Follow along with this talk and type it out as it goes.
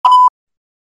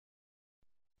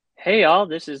Hey all,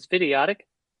 this is Vidiotic.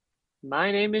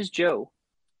 My name is Joe.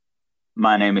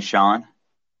 My name is Sean.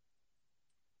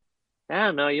 I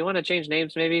don't know, you want to change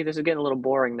names maybe? This is getting a little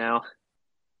boring now.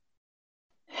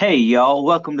 Hey, y'all,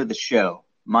 welcome to the show.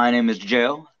 My name is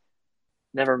Joe.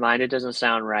 Never mind, it doesn't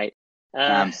sound right. Uh,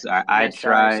 I'm sorry, I yeah,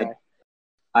 sorry, tried. sorry.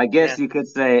 I Yeah. guess you could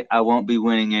say I won't be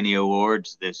winning any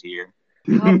awards this year.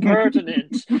 How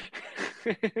pertinent.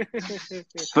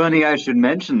 Funny I should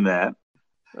mention that.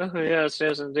 Oh, yes,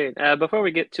 yes, indeed. Before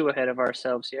we get too ahead of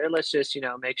ourselves here, let's just,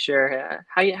 make sure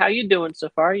how you doing so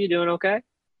far? You doing okay?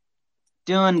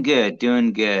 Doing good,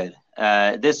 doing good.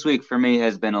 This week for me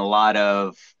has been a lot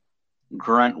of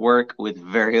grunt work with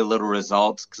very little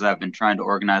results because I've been trying to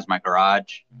organize my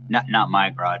garage. Not my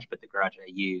garage, but the garage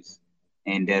I use.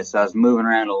 And so I was moving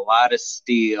around a lot of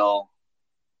steel,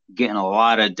 getting a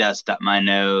lot of dust up my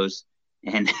nose,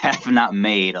 and have not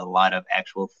made a lot of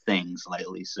actual things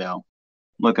lately. So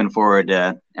looking forward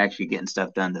to actually getting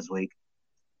stuff done this week.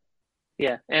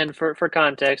 Yeah, and for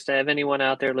context, if anyone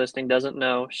out there listening doesn't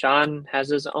know, Sean has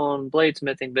his own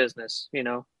bladesmithing business.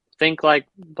 Think like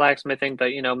blacksmithing,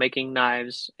 but making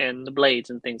knives and the blades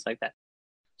and things like that.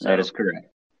 That is So correct.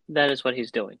 that is what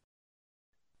he's doing.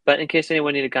 But in case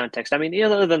anyone needed context, I mean,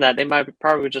 other than that, they might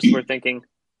probably just were thinking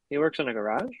he works in a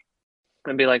garage,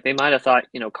 and be like they might have thought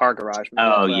car garage. Maybe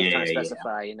Oh that's what I was trying yeah, to yeah.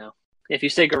 specify. If you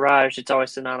say garage, it's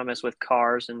always synonymous with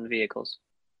cars and vehicles.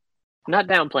 I'm not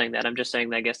downplaying that. I'm just saying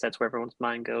that I guess that's where everyone's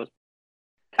mind goes.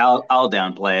 I'll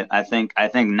downplay it. I think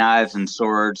knives and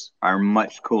swords are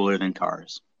much cooler than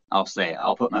cars. I'll say it.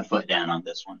 I'll put my foot down on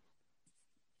this one.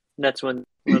 That's when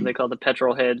what they call the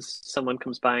petrol heads. Someone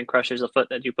comes by and crushes a foot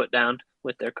that you put down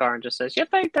with their car and just says, "You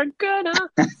think they're good, huh?"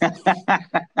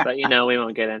 But we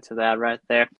won't get into that right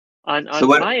there. On So on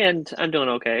what? my end, I'm doing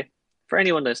okay. For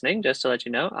anyone listening, just to let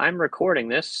you know, I'm recording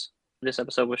this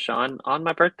episode with Sean on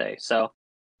my birthday. So,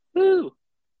 woo,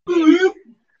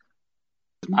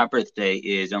 My birthday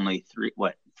is only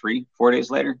 4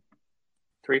 days later.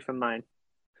 3 from mine.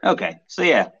 Okay, so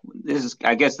yeah,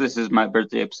 I guess this is my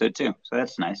birthday episode too. So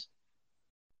that's nice.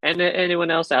 And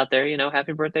anyone else out there,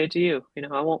 happy birthday to you.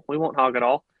 We won't hog it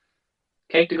all.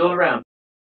 Cake to go around.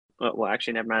 Well,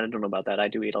 actually, never mind. I don't know about that. I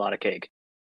do eat a lot of cake.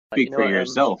 But you Speak know for what?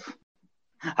 yourself.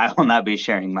 I will not be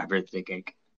sharing my birthday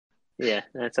cake. Yeah,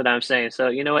 that's what I'm saying. So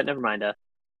you know what? Never mind. That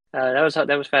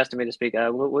was fast of me to speak.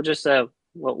 We'll just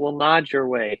we'll nod your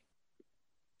way.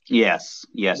 Yes,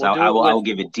 yes, We'll I, do I it will. I with will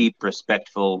give a deep,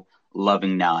 respectful,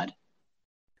 loving nod.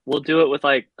 we'll do it with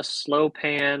like a slow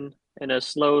pan and a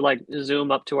slow like zoom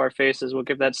up to our faces. We'll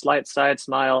give that slight side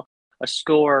smile. A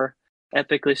score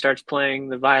epically starts playing.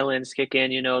 The violins kick in.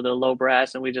 The low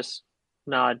brass, and we just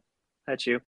nod at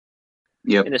you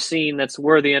Yep. in a scene that's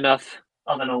worthy enough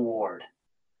of an award.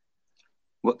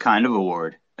 What kind of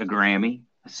award? A Grammy,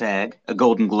 a SAG, a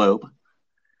Golden Globe?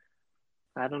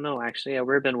 I don't know actually. A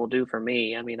ribbon will do for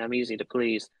me. I mean, I'm easy to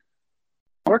please.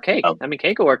 Or cake. Oh, I mean,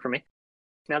 cake will work for me.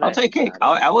 Now that I'll I take think cake.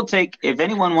 about it. I will take. If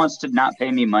anyone wants to not pay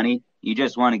me money, you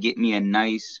just want to get me a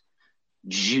nice,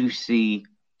 juicy,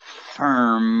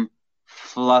 firm,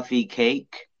 fluffy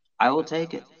cake. I will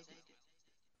take it.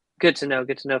 Good to know.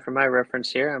 Good to know for my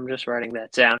reference here. I'm just writing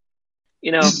that down.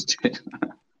 You know,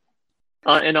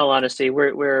 in all honesty,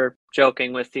 we're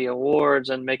joking with the awards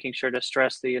and making sure to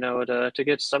stress the to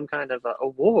get some kind of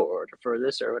award for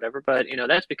this or whatever. But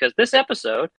that's because this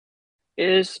episode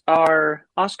is our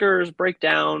Oscars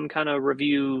breakdown kind of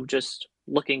review, just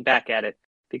looking back at it.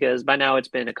 Because by now it's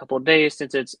been a couple of days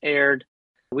since it's aired.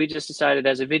 We just decided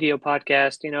as a video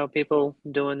podcast, people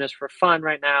doing this for fun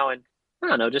right now, and I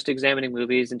don't know, just examining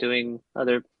movies and doing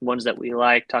other ones that we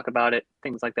like, talk about it,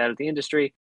 things like that of the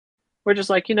industry. We're just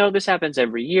like, this happens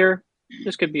every year.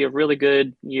 This could be a really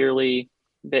good yearly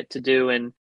bit to do.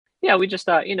 And yeah, we just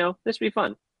thought, this would be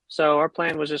fun. So our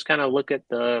plan was just kind of look at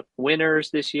the winners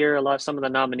this year, some of the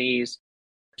nominees,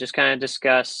 just kind of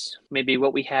discuss maybe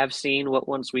what we have seen, what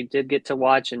ones we did get to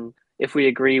watch, and if we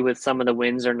agree with some of the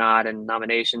wins or not, and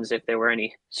nominations, if there were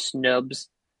any snubs,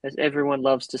 as everyone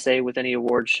loves to say with any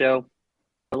awards show.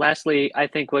 Lastly, I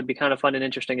think would be kind of fun and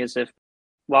interesting is if,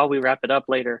 while we wrap it up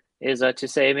later, is to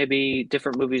say maybe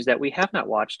different movies that we have not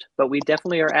watched, but we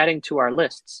definitely are adding to our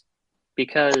lists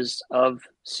because of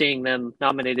seeing them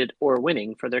nominated or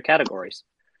winning for their categories.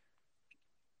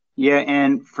 Yeah,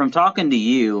 and from talking to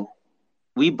you,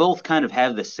 we both kind of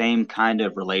have the same kind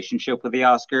of relationship with the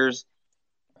Oscars.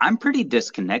 I'm pretty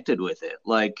disconnected with it.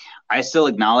 Like, I still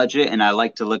acknowledge it and I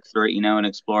like to look through it, and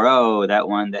explore, oh, that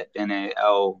one, that didn't,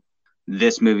 oh,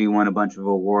 this movie won a bunch of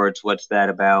awards. What's that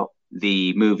about?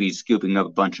 The movies scooping up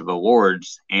a bunch of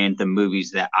awards and the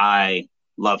movies that I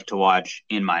love to watch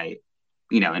in my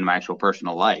in my actual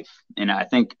personal life. And I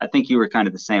think you were kind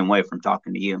of the same way from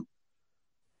talking to you.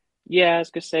 Yeah, I was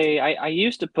gonna say I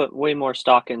used to put way more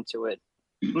stock into it.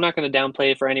 I'm not gonna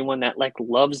downplay it for anyone that like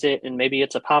loves it and maybe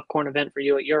it's a popcorn event for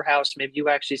you at your house. Maybe you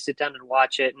actually sit down and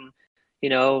watch it and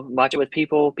watch it with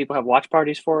people. People have watch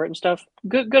parties for it and stuff.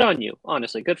 Good on you,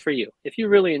 honestly. Good for you. If you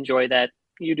really enjoy that,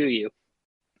 you do you.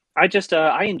 I just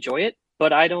I enjoy it,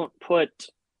 but I don't put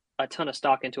a ton of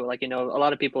stock into it. Like, a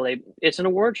lot of people it's an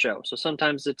award show. So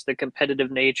sometimes it's the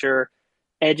competitive nature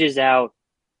edges out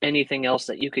anything else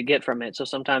that you could get from it. So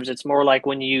sometimes it's more like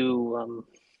when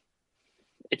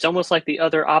it's almost like the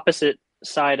other opposite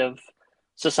side of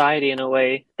society in a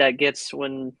way that gets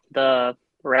when the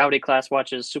rowdy class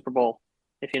watches Super Bowl,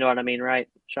 if you know what I mean, right,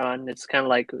 Sean? It's kind of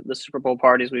like the Super Bowl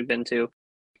parties we've been to.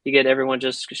 You get everyone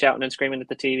just shouting and screaming at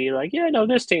the TV, like, yeah, no,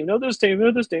 this team, no, this team,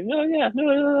 no, this team, no, yeah,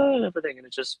 no, and everything. And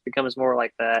it just becomes more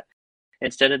like that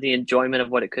instead of the enjoyment of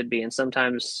what it could be. And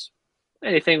sometimes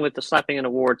anything with the slapping an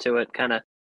award to it kind of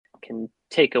can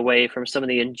take away from some of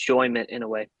the enjoyment in a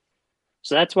way.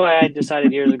 So that's why I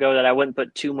decided years ago that I wouldn't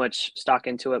put too much stock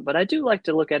into it. But I do like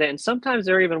to look at it. And sometimes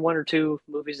there are even one or two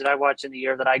movies that I watch in the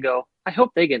year that I go, I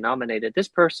hope they get nominated. This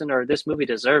person or this movie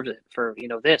deserves it for,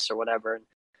 this or whatever. And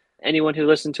anyone who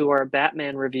listened to our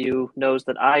Batman review knows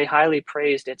that I highly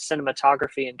praised its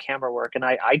cinematography and camera work. And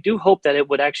I do hope that it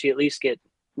would actually at least get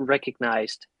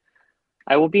recognized.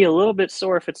 I will be a little bit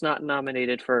sore if it's not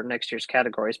nominated for next year's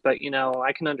categories, but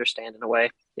I can understand in a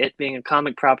way. It being a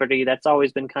comic property, that's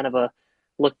always been kind of a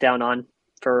look down on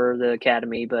for the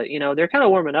Academy, but they're kind of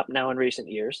warming up now in recent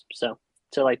years, so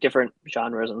to like different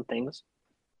genres and things.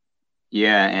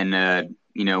 Yeah, and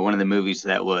one of the movies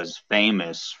that was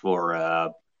famous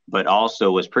for but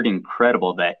also was pretty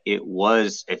incredible that it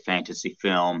was a fantasy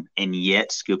film and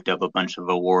yet scooped up a bunch of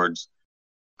awards,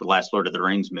 the last Lord of the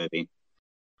Rings movie.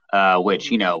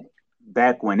 Which,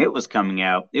 back when it was coming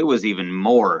out, it was even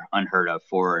more unheard of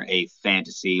for a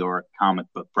fantasy or comic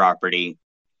book property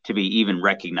to be even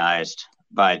recognized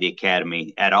by the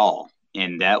Academy at all.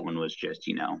 And that one was just,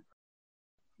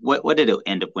 what did it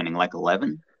end up winning? Like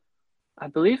 11? I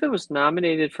believe it was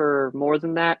nominated for more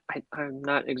than that. I'm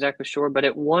not exactly sure, but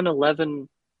it won 11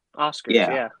 Oscars,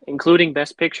 Yeah. yeah, including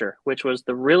Best Picture, which was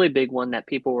the really big one that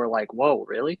people were like, whoa,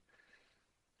 really?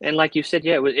 And like you said,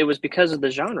 yeah, it was because of the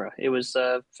genre. It was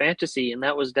fantasy, and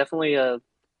that was definitely a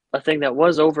thing that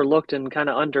was overlooked and kind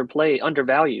of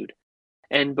undervalued.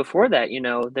 And before that,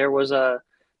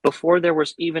 before there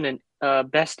was even an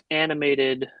best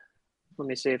animated. Let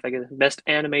me see if I get best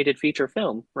animated feature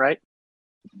film. Right,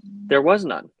 there was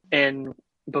none. And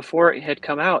before it had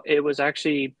come out, it was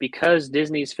actually because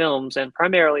Disney's films, and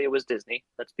primarily it was Disney.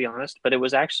 Let's be honest, but it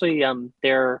was actually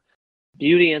their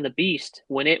Beauty and the Beast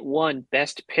when it won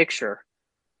Best Picture.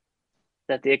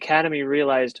 That the Academy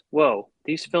realized, whoa,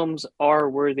 these films are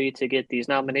worthy to get these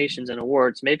nominations and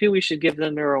awards. Maybe we should give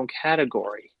them their own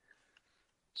category.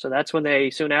 So that's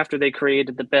when soon after they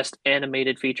created the best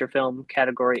animated feature film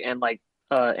category and like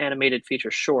animated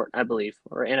feature short, I believe,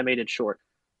 or animated short.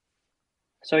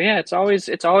 So yeah, it's always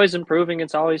improving,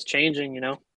 it's always changing,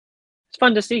 It's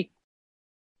fun to see.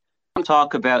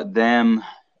 Talk about them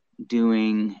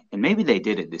doing, and maybe they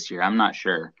did it this year, I'm not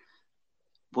sure.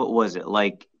 What was it?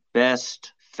 Like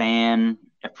best fan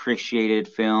appreciated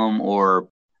film, or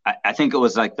I think it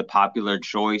was like the popular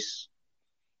choice.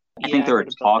 I Yeah, think I they were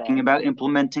heard about talking that. about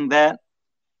implementing that.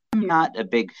 I'm not a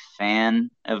big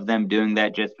fan of them doing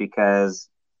that just because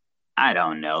I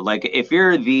don't know. Like if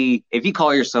you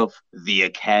call yourself the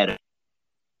Academy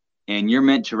and you're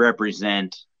meant to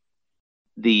represent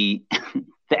the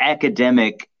the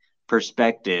academic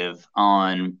perspective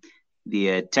on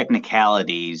the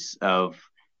technicalities of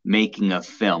making a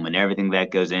film and everything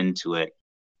that goes into it,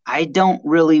 I don't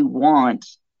really want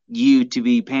you to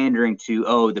be pandering to,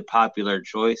 oh, the popular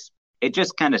choice. It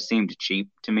just kind of seemed cheap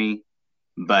to me,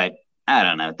 but I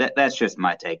don't know. That's just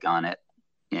my take on it,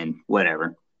 and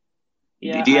whatever.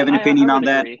 Yeah, Do you have an I opinion would on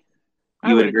that? agree. I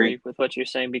You would would agree? agree with what you're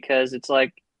saying because it's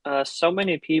like so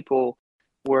many people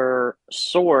were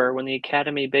sore when the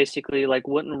Academy basically like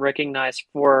wouldn't recognize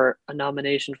for a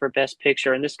nomination for Best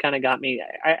Picture, and this kind of got me.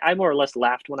 I more or less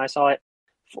laughed when I saw it.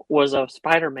 Was a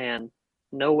Spider-Man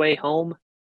No Way Home.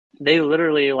 They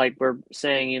literally like were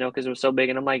saying, because it was so big,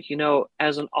 and I'm like,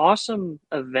 as an awesome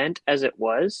event as it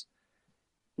was,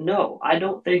 no, I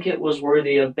don't think it was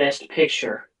worthy of Best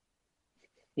Picture.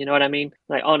 You know what I mean?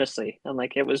 Like honestly, I'm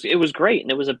like it was great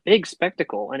and it was a big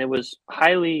spectacle and it was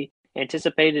highly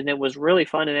anticipated and it was really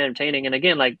fun and entertaining. And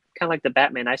again, like kind of like the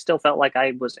Batman, I still felt like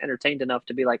I was entertained enough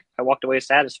to be like I walked away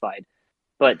satisfied.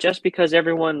 But just because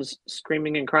everyone's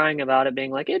screaming and crying about it, being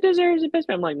like, it deserves a best,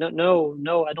 I'm like,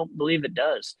 no, I don't believe it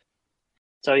does.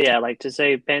 So yeah, like to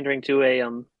say pandering to a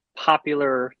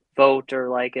popular vote or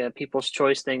like a people's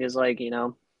choice thing is like,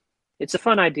 it's a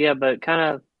fun idea, but kind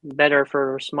of better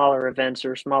for smaller events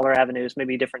or smaller avenues,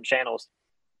 maybe different channels.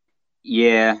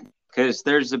 Yeah, because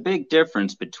there's a big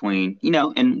difference between,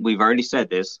 and we've already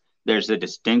said this, there's a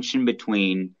distinction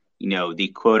between,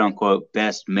 the quote unquote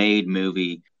best made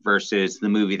movie versus the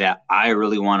movie that I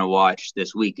really want to watch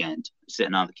this weekend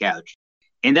sitting on the couch.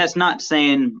 And that's not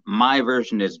saying my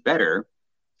version is better.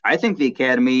 I think the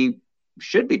Academy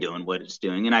should be doing what it's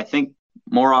doing. And I think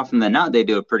more often than not, they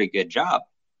do a pretty good job.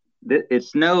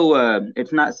 It's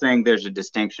not saying there's a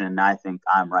distinction and I think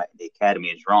I'm right. The Academy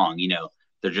is wrong.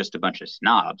 They're just a bunch of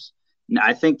snobs.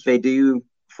 I think they do,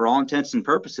 for all intents and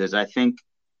purposes, I think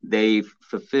they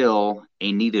fulfill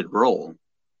a needed role.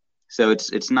 So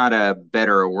it's not a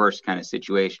better or worse kind of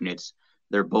situation.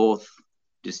 They're both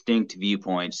distinct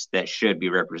viewpoints that should be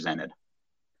represented.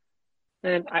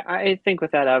 And I think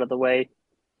with that out of the way,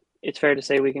 it's fair to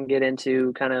say we can get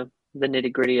into kind of the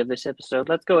nitty gritty of this episode.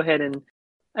 Let's go ahead and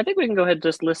I think we can go ahead and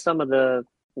just list some of the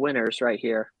winners right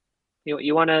here.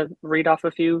 You want to read off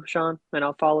a few, Sean, and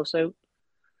I'll follow suit?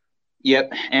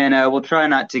 Yep, and we'll try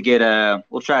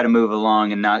we'll try to move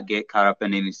along and not get caught up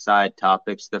in any side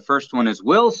topics. The first one is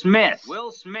Will Smith.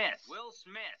 Will Smith. Will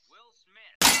Smith. Will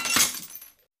Smith.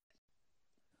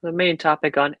 The main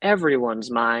topic on everyone's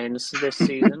minds this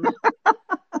season.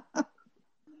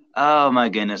 Oh my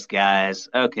goodness, guys.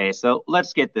 Okay, so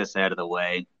let's get this out of the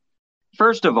way.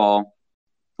 First of all,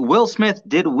 Will Smith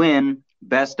did win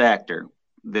Best Actor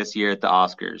this year at the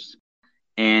Oscars.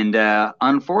 And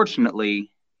unfortunately,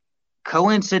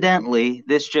 coincidentally,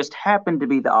 this just happened to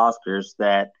be the Oscars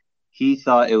that he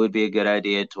thought it would be a good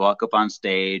idea to walk up on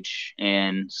stage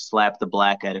and slap the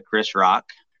black out of Chris Rock.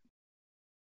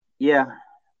 Yeah,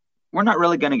 we're not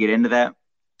really going to get into that.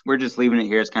 We're just leaving it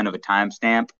here as kind of a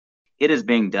timestamp. It is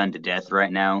being done to death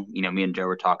right now. Me and Joe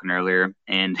were talking earlier,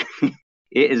 and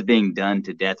it is being done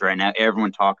to death right now.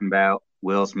 Everyone talking about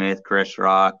Will Smith, Chris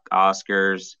Rock,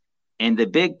 Oscars. And the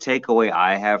big takeaway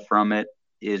I have from it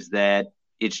is that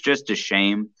it's just a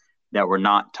shame that we're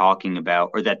not talking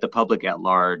about, or that the public at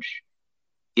large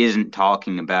isn't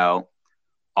talking about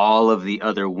all of the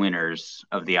other winners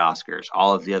of the Oscars,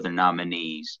 all of the other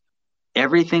nominees.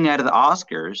 Everything out of the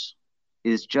Oscars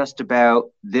is just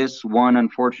about this one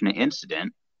unfortunate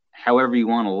incident, however you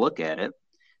want to look at it.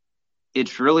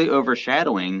 It's really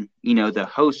overshadowing, the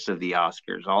hosts of the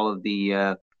Oscars, all of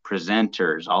the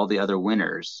presenters, all the other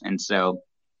winners. And so,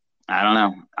 I don't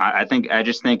know. I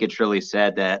just think it's really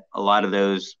sad that a lot of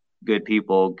those good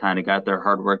people kind of got their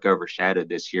hard work overshadowed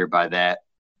this year by that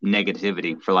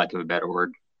negativity, for lack of a better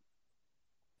word.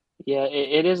 Yeah,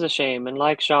 it is a shame. And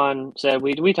like Sean said,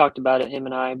 we talked about it, him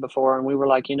and I, before, and we were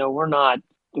like, we're not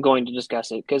going to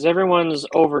discuss it because everyone's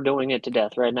overdoing it to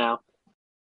death right now.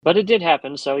 But it did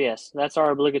happen, so yes, that's our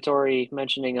obligatory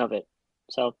mentioning of it.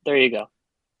 So there you go.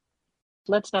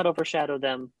 Let's not overshadow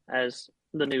them as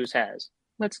the news has.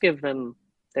 Let's give them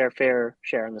their fair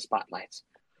share in the spotlights.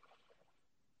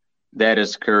 That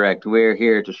is correct. We're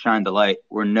here to shine the light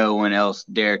where no one else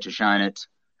dare to shine it.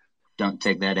 Don't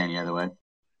take that any other way.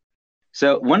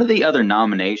 So one of the other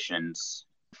nominations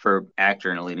for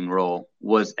actor in a leading role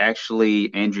was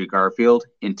actually Andrew Garfield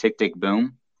in Tick, Tick,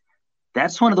 Boom.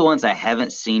 That's one of the ones I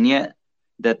haven't seen yet,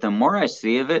 that the more I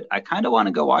see of it, I kind of want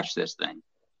to go watch this thing.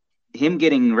 Him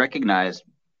getting recognized,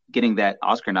 getting that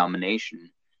Oscar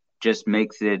nomination, just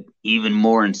makes it even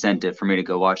more incentive for me to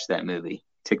go watch that movie,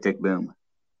 Tick, Tick, Boom.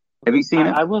 Have you seen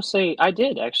it? I will say I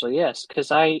did actually, yes,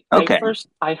 because I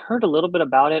heard a little bit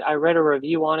about it. I read a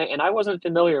review on it, and I wasn't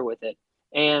familiar with it.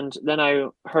 And then I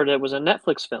heard it was a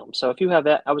Netflix film. So if you have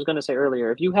that, I was going to say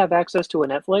earlier, if you have access to a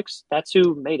Netflix, that's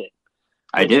who made it.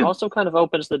 I Which do. also kind of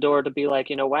opens the door to be like,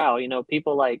 wow,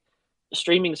 people like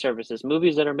streaming services,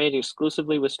 movies that are made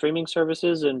exclusively with streaming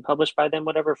services and published by them,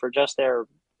 whatever, for just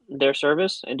their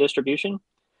service and distribution.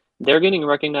 They're getting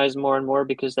recognized more and more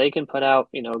because they can put out,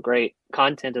 great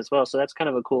content as well. So that's kind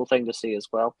of a cool thing to see as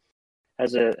well,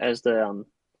 as the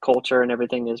culture and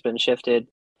everything has been shifted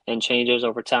and changes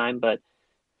over time. But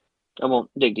I won't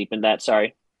dig deep in that.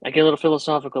 Sorry, I get a little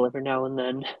philosophical every now and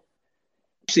then.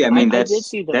 Actually, I mean, I did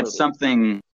see that's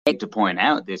something to point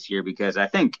out this year, because I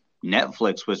think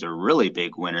Netflix was a really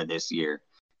big winner this year.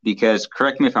 Because,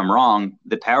 correct me if I'm wrong,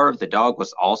 The Power of the Dog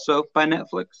was also by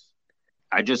Netflix.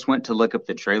 I just went to look up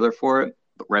the trailer for it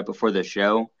right before the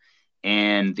show,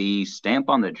 and the stamp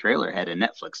on the trailer had a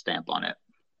Netflix stamp on it.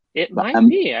 It But, might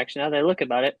be, actually, now that I look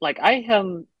about it. Like I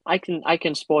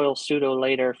can spoil pseudo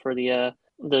later for the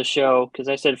the show, because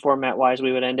I said format wise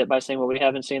we would end it by saying what we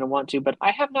haven't seen and want to, but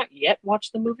I have not yet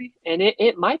watched the movie, and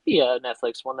it might be a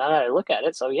Netflix one now that I look at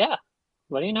it. So yeah,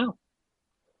 what do you know?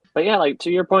 But yeah, like to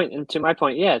your point and to my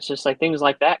point, yeah, it's just like things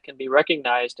like that can be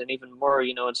recognized, and even more,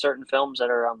 in certain films that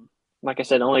are, like I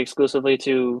said, only exclusively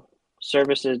to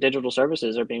services, digital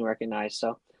services are being recognized.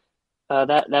 So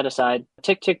that aside,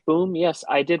 Tick Tick Boom, yes,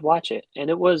 I did watch it, and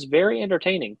it was very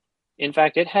entertaining. In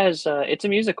fact, it's a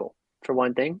musical for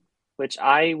one thing, which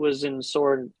I was in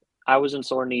sore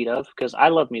need of because I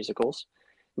love musicals.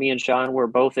 Me and Sean were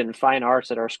both in fine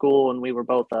arts at our school, and we were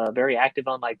both very active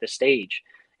on like the stage,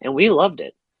 and we loved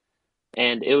it.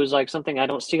 And it was like something I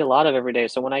don't see a lot of every day.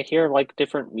 So when I hear like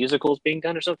different musicals being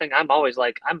done or something, I'm always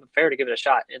like, I'm fair to give it a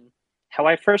shot. And how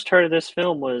I first heard of this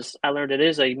film was I learned it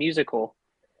is a musical,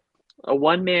 a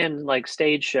one man like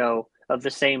stage show of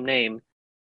the same name.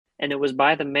 And it was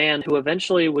by the man who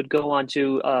eventually would go on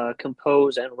to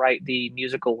compose and write the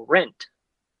musical Rent,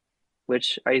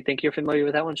 which I think you're familiar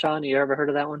with that one, Sean? You ever heard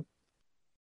of that one?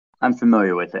 I'm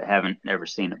familiar with it. Haven't ever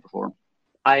seen it before.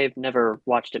 I've never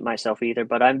watched it myself either,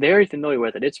 but I'm very familiar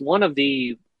with it. It's one of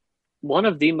the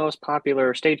most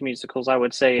popular stage musicals, I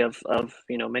would say, of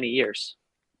many years.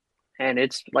 And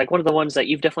it's like one of the ones that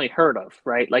you've definitely heard of,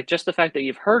 right? Like just the fact that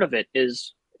you've heard of it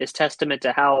is testament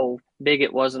to how big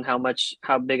it was and how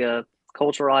big a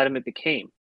cultural item it became.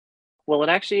 Well, it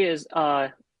actually is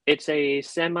it's a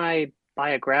semi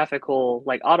biographical,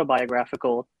 like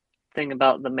autobiographical thing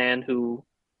about the man who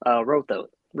wrote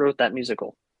that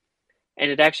musical. And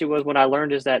it actually was what I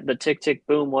learned is that the Tick Tick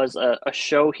Boom was a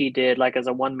show he did, like as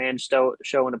a one man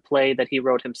show in a play that he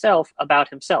wrote himself about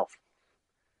himself.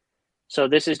 So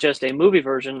this is just a movie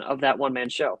version of that one man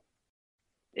show.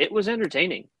 It was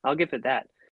entertaining. I'll give it that.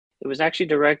 It was actually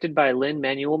directed by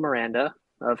Lin-Manuel Miranda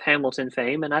of Hamilton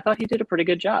fame, and I thought he did a pretty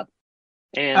good job.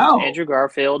 And Oh, Andrew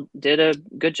Garfield did a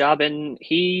good job, and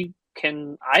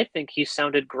I think he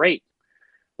sounded great.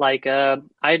 Like,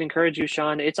 I'd encourage you,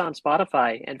 Sean, it's on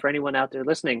Spotify. And for anyone out there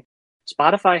listening,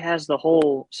 Spotify has the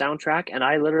whole soundtrack. And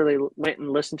I literally went and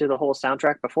listened to the whole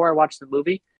soundtrack before I watched the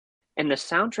movie. And the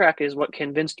soundtrack is what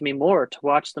convinced me more to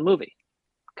watch the movie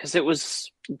because it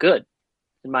was good,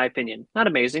 in my opinion. Not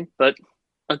amazing, but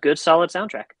a good, solid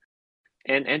soundtrack.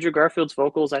 And Andrew Garfield's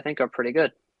vocals, I think, are pretty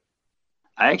good.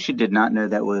 I actually did not know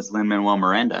that was Lin-Manuel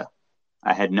Miranda.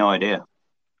 I had no idea.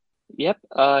 Yep,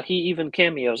 he even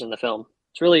cameos in the film.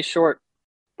 It's really short,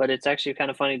 but it's actually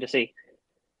kind of funny to see.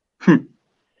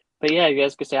 But yeah, you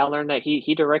guys could say I learned that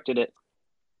he directed it.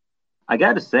 I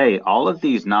got to say, all of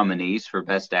these nominees for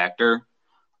Best Actor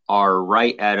are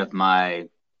right out of my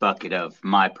bucket of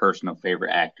my personal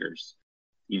favorite actors.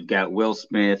 You've got Will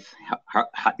Smith,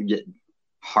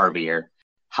 Javier,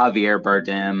 Javier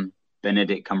Bardem,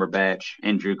 Benedict Cumberbatch,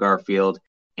 Andrew Garfield,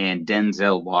 and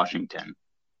Denzel Washington.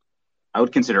 I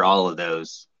would consider all of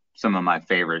those some of my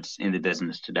favorites in the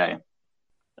business today.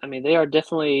 I mean, they are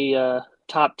definitely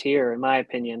top tier, in my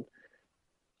opinion.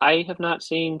 I have not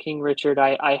seen King Richard.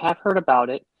 I have heard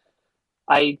about it.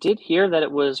 I did hear that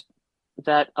it was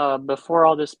that before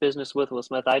all this business with Will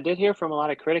Smith, I did hear from a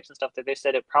lot of critics and stuff that they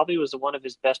said it probably was one of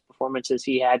his best performances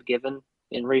he had given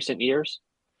in recent years.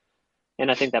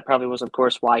 And I think that probably was, of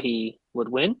course, why he would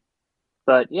win.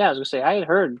 But yeah, I was going to say, I had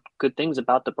heard good things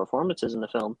about the performances in the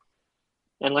film.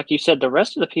 And like you said, the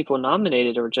rest of the people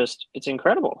nominated are just, it's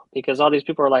incredible because all these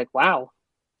people are like, wow,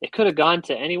 it could have gone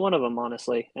to any one of them,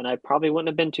 honestly. And I probably wouldn't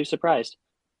have been too surprised.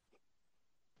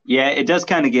 Yeah, it does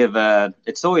kind of give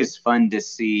it's always fun to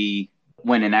see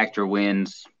when an actor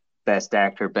wins Best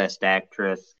Actor, Best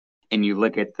Actress, and you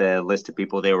look at the list of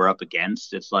people they were up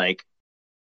against. It's like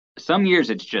some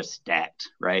years it's just stacked,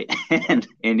 right? And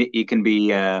it can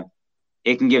be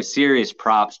it can give serious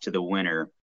props to the winner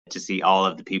to see all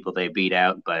of the people they beat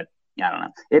out. But I don't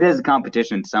know. It is a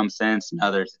competition in some sense, in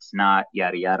others it's not,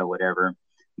 yada yada, whatever.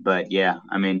 But yeah,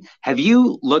 I mean, have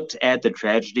you looked at the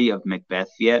tragedy of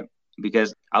Macbeth yet?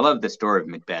 Because I love the story of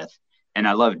Macbeth and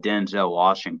I love Denzel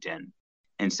Washington.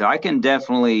 And so I can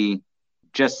definitely,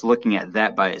 just looking at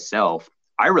that by itself,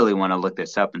 I really want to look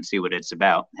this up and see what it's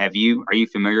about. Are you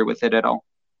familiar with it at all?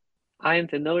 I am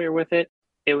familiar with it.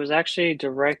 It was actually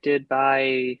directed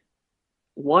by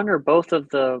one or both of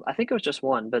I think it was just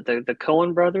one, but the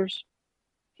Coen brothers.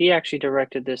 He actually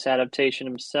directed this adaptation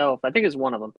himself. I think it's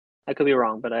one of them. I could be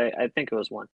wrong, but I think it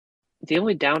was one. The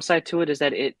only downside to it is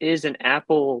that it is an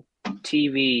Apple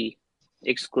TV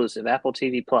exclusive, Apple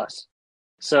TV Plus.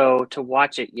 So to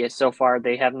watch it, yes, so far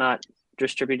they have not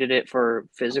distributed it for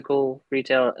physical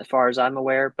retail as far as I'm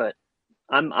aware, but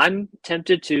I'm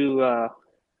tempted to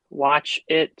watch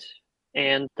it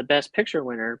and the Best Picture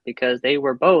winner because they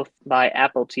were both by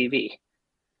Apple TV.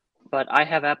 but I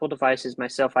have Apple devices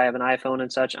myself. I have an iPhone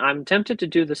and such. I'm tempted to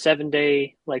do the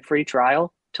 7-day like free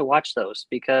trial to watch those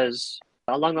because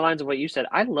along the lines of what you said,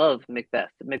 I love Macbeth.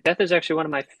 Macbeth is actually one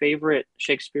of my favorite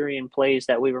Shakespearean plays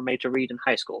that we were made to read in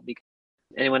high school. Because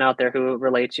anyone out there who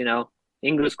relates,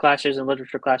 English classes and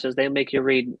literature classes, they make you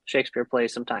read Shakespeare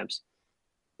plays sometimes.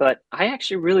 But I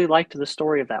actually really liked the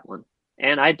story of that one.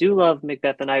 And I do love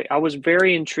Macbeth, and I was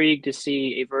very intrigued to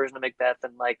see a version of Macbeth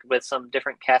and like with some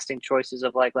different casting choices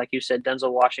of like you said,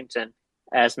 Denzel Washington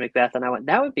as Macbeth. And I went,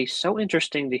 that would be so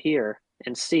interesting to hear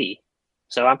and see.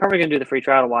 So I'm probably gonna do the free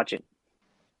trial to watch it.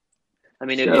 I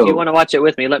mean, if you want to watch it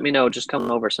with me, let me know. Just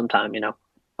come over sometime,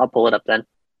 I'll pull it up then.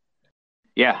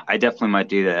 Yeah, I definitely might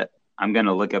do that. I'm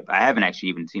gonna look up. I haven't actually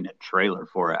even seen a trailer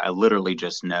for it. I literally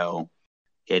just know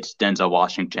it's Denzel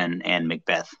Washington and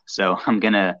Macbeth. So I'm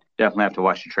going to definitely have to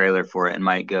watch the trailer for it and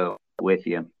might go with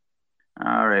you.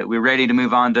 All right. We ready to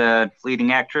move on to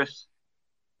leading actress?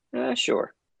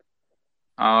 Sure.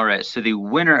 All right. So the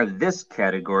winner of this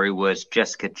category was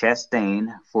Jessica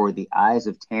Chastain for The Eyes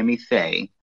of Tammy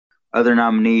Faye. Other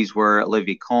nominees were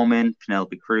Olivia Colman,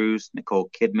 Penelope Cruz, Nicole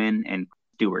Kidman, and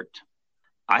Stewart.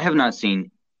 I have not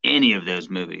seen any of those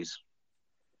movies.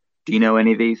 Do you know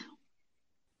any of these?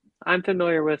 I'm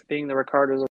familiar with Being the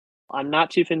Ricardos. I'm not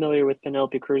too familiar with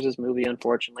Penelope Cruz's movie,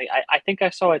 unfortunately. I think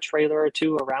I saw a trailer or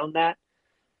two around that.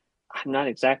 I'm not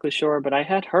exactly sure, but I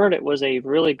had heard it was a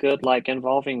really good, like,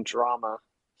 involving drama.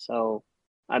 So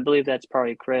I believe that's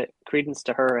probably credence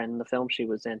to her and the film she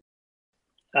was in.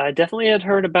 I definitely had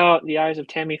heard about The Eyes of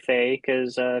Tammy Faye,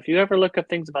 because if you ever look up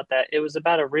things about that, it was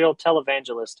about a real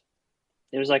televangelist.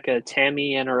 It was like a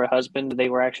Tammy and her husband. They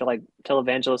were actually like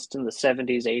televangelists in the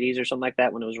 70s, 80s or something like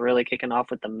that when it was really kicking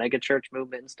off with the mega church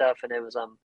movement and stuff. And it was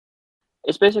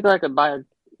it's basically like a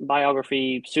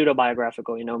biography,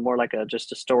 pseudo-biographical, more like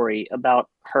just a story about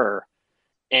her.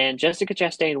 And Jessica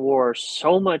Chastain wore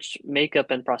so much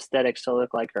makeup and prosthetics to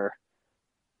look like her.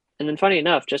 And then funny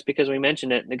enough, just because we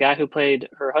mentioned it, the guy who played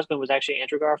her husband was actually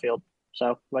Andrew Garfield.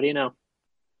 So what do you know?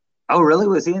 Oh, really?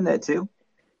 Was he in that too?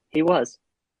 He was.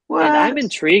 What? And I'm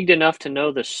intrigued enough to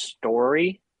know the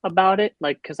story about it,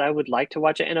 like, because I would like to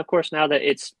watch it. And of course, now that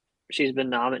she's been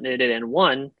nominated and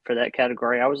won for that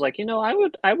category, I was like,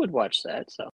 I would watch that.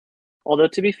 So, although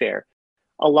to be fair,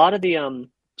 a lot of the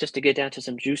just to get down to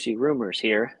some juicy rumors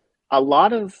here, a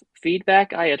lot of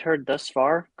feedback I had heard thus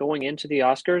far going into the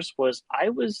Oscars was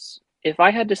if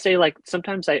I had to say, like,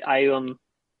 sometimes I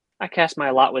cast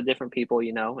my lot with different people,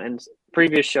 and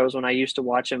previous shows when I used to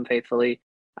watch them faithfully,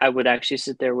 I would actually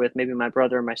sit there with maybe my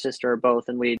brother or my sister or both,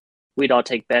 and we'd all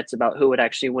take bets about who would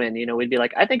actually win. We'd be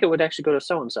like, I think it would actually go to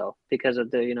so and so because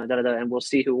of the da da da, and we'll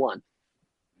see who won.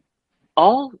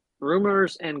 All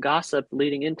rumors and gossip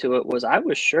leading into it was I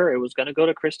was sure it was going to go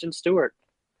to Kristen Stewart.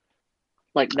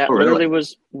 Like that literally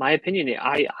was my opinion.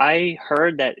 I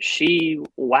heard that she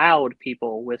wowed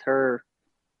people with her.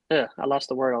 I lost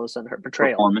the word all of a sudden. Her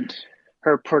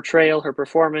portrayal, her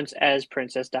performance as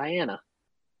Princess Diana.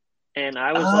 And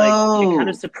I was like, it kind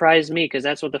of surprised me because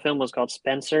that's what the film was called,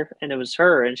 Spencer, and it was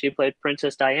her, and she played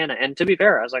Princess Diana. And to be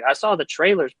fair, I was like, I saw the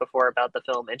trailers before about the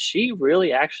film, and she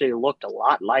really actually looked a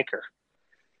lot like her.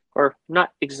 Or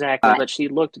not exactly, but she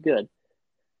looked good.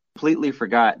 Completely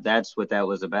forgot that's what that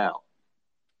was about.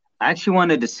 I actually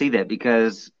wanted to see that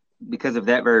because of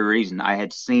that very reason. I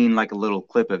had seen like a little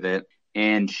clip of it,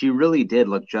 and she really did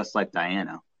look just like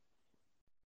Diana.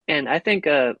 And I think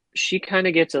she kind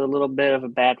of gets a little bit of a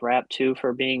bad rap, too,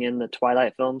 for being in the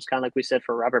Twilight films, kind of like we said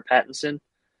for Robert Pattinson.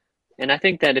 And I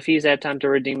think that if he's had time to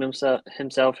redeem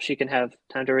himself, she can have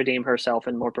time to redeem herself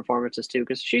in more performances, too,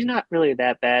 because she's not really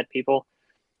that bad, people.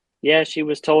 Yeah, she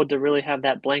was told to really have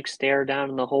that blank stare down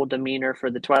in the whole demeanor for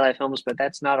the Twilight films, but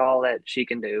that's not all that she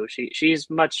can do. She's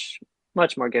much,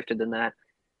 much more gifted than that.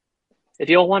 If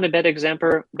you all want a better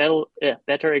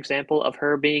example of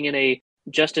her being in a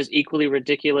just as equally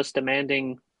ridiculous,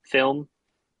 demanding film,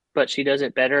 but she does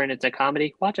it better and it's a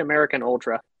comedy, watch American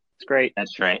Ultra. It's great.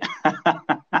 That's right.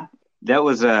 That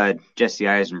was Jesse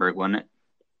Eisenberg, wasn't it?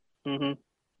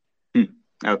 Mm-hmm.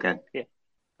 Okay. Yeah.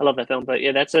 I love that film. But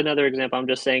yeah, that's another example. I'm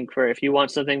just saying for if you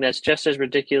want something that's just as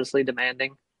ridiculously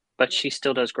demanding, but she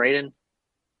still does great in,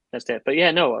 that's it. But yeah,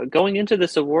 no, going into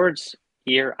this awards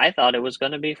year, I thought it was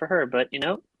going to be for her, but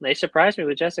they surprised me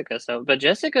with Jessica. But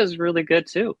Jessica's really good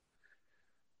too.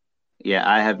 Yeah,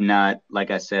 I have not, like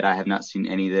I said, I have not seen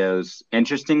any of those.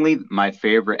 Interestingly, my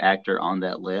favorite actor on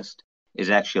that list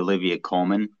is actually Olivia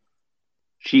Colman.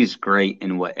 She's great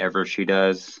in whatever she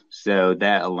does. So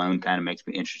that alone kind of makes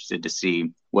me interested to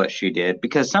see what she did.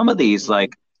 Because some of these,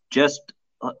 like, just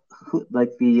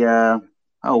like the,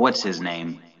 what's his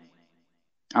name?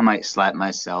 I might slap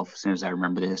myself as soon as I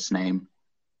remember this name.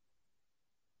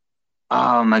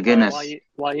 Oh my Well, while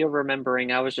goodness. you're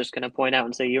remembering, I was just going to point out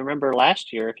and say, you remember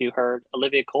last year, if you heard,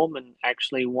 Olivia Colman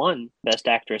actually won Best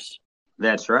Actress.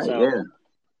 That's right. So, Yeah.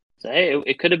 hey,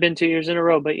 it could have been 2 years in a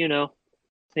row, but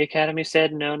the Academy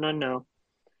said no, no, no.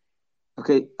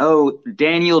 Okay. Oh,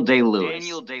 Daniel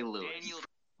Day-Lewis.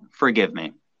 Forgive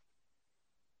me.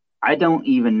 I don't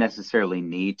even necessarily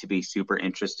need to be super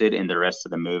interested in the rest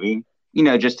of the movie,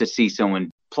 just to see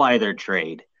someone ply their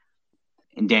trade.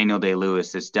 And Daniel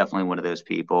Day-Lewis is definitely one of those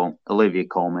people. Olivia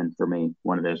Colman, for me,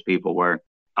 one of those people where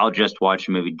I'll just watch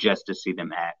a movie just to see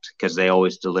them act because they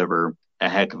always deliver a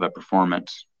heck of a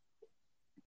performance.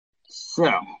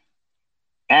 So,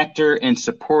 actor in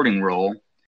supporting role.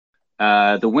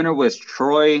 The winner was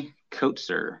Troy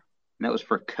Kotsur, and that was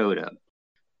for Coda.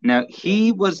 Now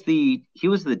he was the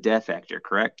deaf actor,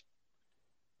 correct?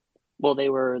 Well, they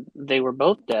were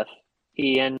both deaf.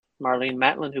 He and Marlene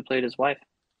Matlin, who played his wife.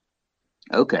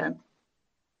 Okay.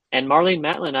 And Marlene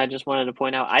Matlin, I just wanted to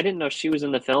point out, I didn't know she was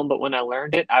in the film, but when I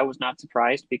learned it, I was not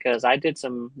surprised because I did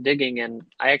some digging and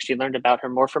I actually learned about her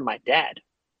more from my dad.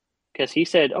 Because he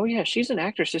said, "Oh yeah, she's an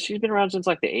actress. She's been around since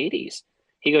like the '80s."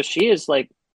 He goes, she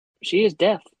is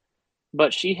deaf,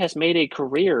 but she has made a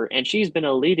career and she's been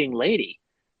a leading lady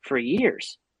for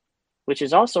years, which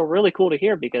is also really cool to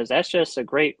hear because that's just a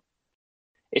great.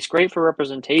 It's great for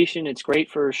representation. It's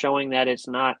great for showing that it's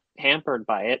not hampered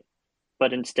by it,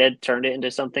 but instead turned it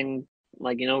into something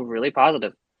like really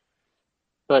positive.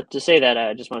 But to say that,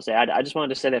 I just want to say, I just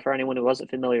wanted to say that for anyone who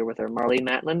wasn't familiar with her, Marlene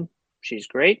Matlin, she's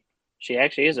great. She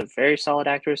actually is a very solid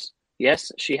actress.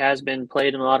 Yes, she has been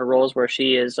played in a lot of roles where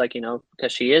she is like,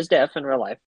 because she is deaf in real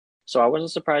life. So I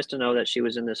wasn't surprised to know that she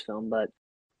was in this film, but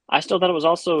I still thought it was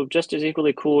also just as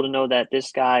equally cool to know that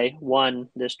this guy won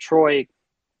this Troy,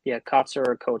 yeah, Kotzer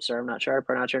or Kotzer. I'm not sure how to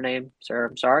pronounce your name, sir.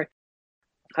 I'm sorry.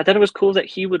 I thought it was cool that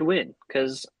he would win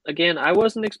because, again, I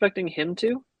wasn't expecting him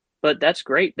to, but that's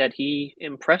great that he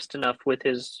impressed enough with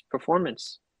his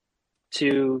performance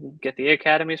to get the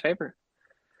Academy's favor.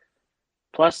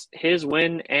 Plus, his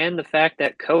win and the fact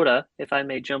that Coda, if I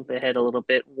may jump ahead a little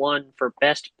bit, won for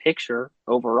Best Picture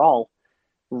overall,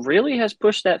 really has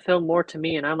pushed that film more to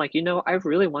me. And I'm like, I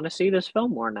really want to see this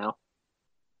film more now.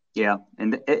 Yeah,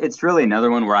 and it's really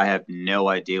another one where I have no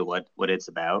idea what it's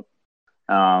about.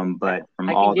 But from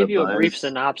I can all the give you a brief buzz,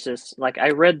 synopsis. Like, I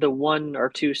read the 1 or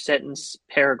 2 sentence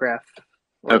paragraph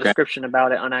or okay, description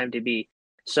about it on IMDb.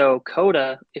 So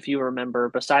coda, if you remember,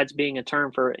 besides being a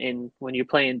term for in when you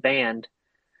play in band,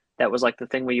 that was like the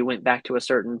thing where you went back to a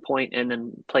certain point and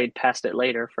then played past it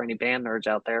later for any band nerds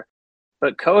out there.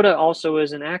 But coda also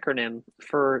is an acronym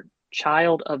for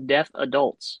Child of Deaf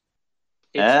Adults.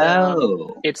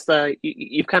 oh, It's the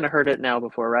you've kind of heard it now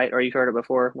before, right? Or you've heard it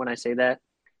before when I say that.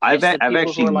 I've It's the I've people who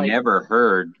actually are like, never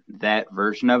heard that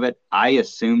version of it. I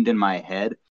assumed in my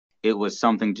head it was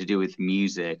something to do with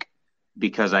music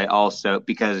because I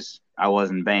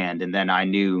was in band and then I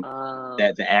knew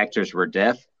that the actors were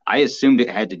deaf. I assumed it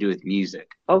had to do with music.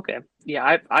 okay.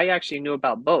 Yeah, I actually knew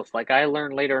about both. Like I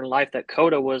learned later in life that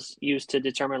coda was used to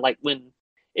determine like when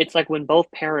it's like when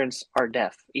both parents are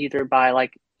deaf, either by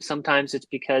like sometimes it's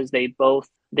because they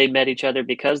met each other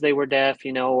because they were deaf,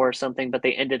 or something, but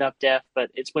they ended up deaf.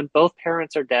 But it's when both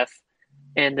parents are deaf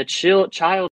and the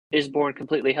child is born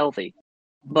completely healthy,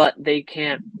 but they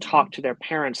can't talk to their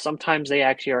parents. Sometimes they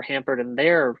actually are hampered in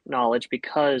their knowledge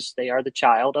because they are the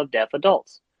child of deaf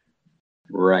adults.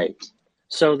 Right.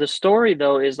 So the story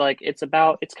though is like it's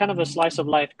kind of a slice of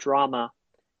life drama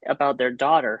about their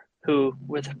daughter who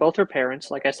with both her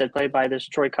parents, like I said, played by this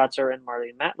Troy Kotzer and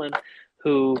Marlene Matlin,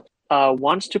 who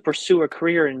wants to pursue a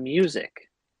career in music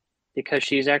because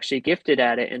she's actually gifted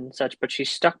at it and such, but she's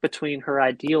stuck between her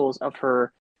ideals of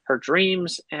her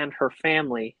dreams and her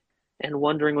family and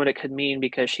wondering what it could mean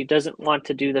because she doesn't want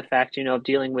to do the fact, of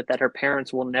dealing with that her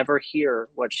parents will never hear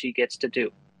what she gets to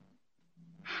do.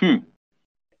 Hmm.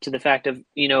 To the fact of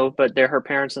but they're her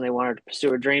parents and they want her to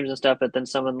pursue her dreams and stuff, but then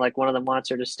someone like one of them wants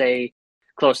her to stay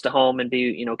close to home and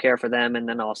be care for them and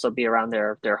then also be around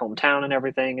their hometown and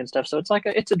everything and stuff, so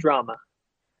it's a drama.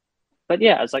 But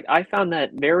yeah, it's like I found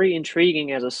that very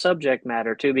intriguing as a subject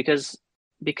matter too because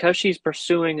she's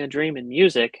pursuing a dream in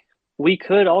music. We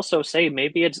could also say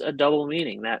maybe it's a double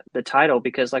meaning that the title,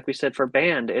 because like we said for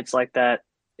band, it's like that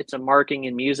it's a marking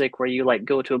in music where you like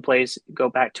go to a place, go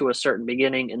back to a certain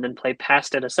beginning, and then play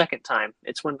past it a second time.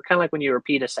 It's when kind of like when you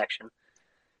repeat a section,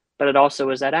 but it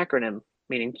also is that acronym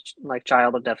meaning like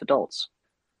child of deaf adults.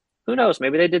 Who knows?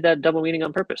 Maybe they did that double meaning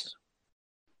on purpose.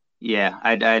 Yeah,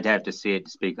 I'd have to see it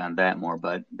to speak on that more,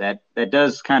 but that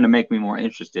does kind of make me more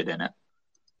interested in it.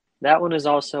 That one is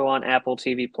also on Apple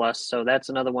TV Plus, so that's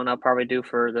another one I'll probably do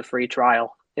for the free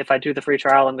trial. If I do the free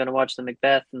trial, I'm going to watch the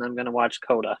Macbeth and I'm going to watch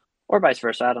Coda, or vice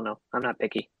versa. I don't know. I'm not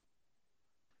picky.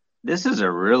 This is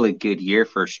a really good year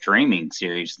for streaming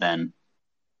series then.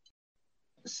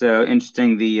 So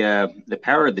interesting. The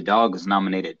Power of the Dog was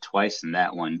nominated twice in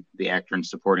that one, the actor in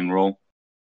supporting role.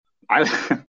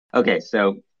 I okay,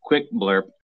 so quick blurb.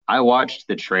 I watched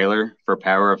the trailer for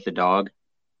Power of the Dog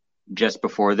just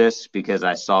before this because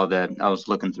I was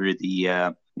looking through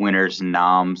the winners and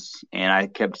noms and I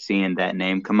kept seeing that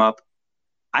name come up.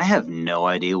 I have no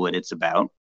idea what it's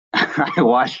about. I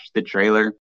watched the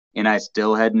trailer and I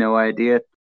still had no idea.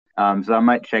 So I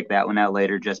might check that one out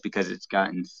later just because it's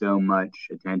gotten so much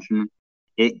attention.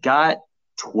 It got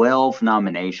 12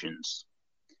 nominations,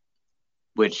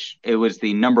 which it was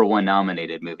the number one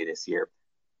nominated movie this year.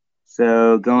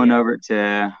 So going over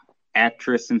to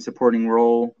actress in supporting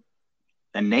role,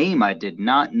 a name I did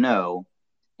not know,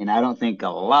 and I don't think a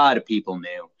lot of people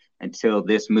knew until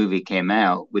this movie came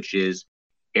out, which is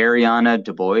Ariana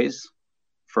DeBose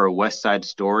for West Side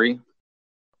Story.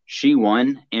 She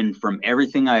won, and from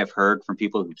everything I have heard from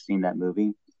people who've seen that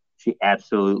movie, she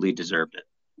absolutely deserved it.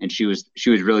 And she was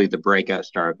really the breakout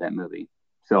star of that movie.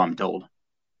 So I'm told.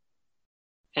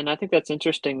 And I think that's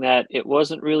interesting that it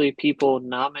wasn't really people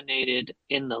nominated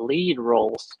in the lead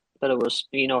roles, but it was,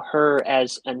 her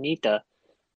as Anita.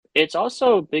 It's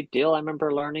also a big deal, I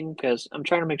remember learning, because I'm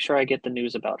trying to make sure I get the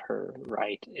news about her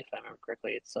right, if I remember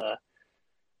correctly. It's,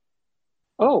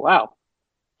 oh, wow.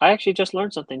 I actually just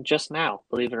learned something just now,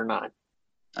 believe it or not.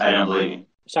 I don't believe you.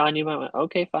 Sean, you might,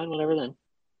 okay, fine, whatever then.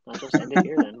 I'll just end it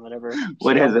here then, whatever.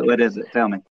 What is it? What is it? Tell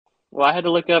me. Well, I had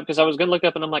to look up because I was going to look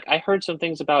up and I'm like, I heard some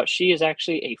things about she is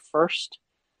actually a first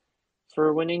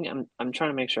for winning. I'm trying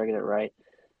to make sure I get it right.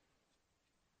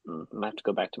 I might have to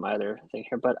go back to my other thing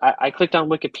here, but I clicked on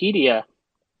Wikipedia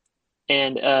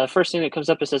and first thing that comes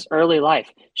up, it says early life.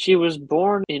 She was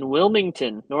born in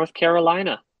Wilmington, North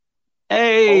Carolina.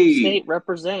 Hey! Home state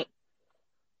represent.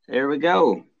 There we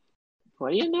go.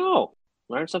 What do you know?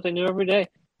 Learn something new every day.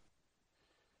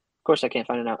 Of course, I can't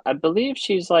find it out. I believe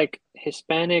she's like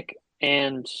Hispanic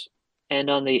and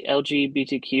on the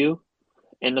LGBTQ,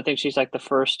 and I think she's like the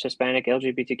first Hispanic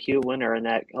LGBTQ winner in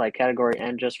that like category,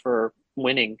 and just for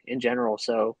winning in general.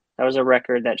 So that was a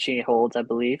record that she holds, I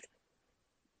believe.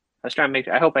 I was trying to make.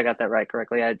 I hope I got that right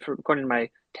correctly. According to my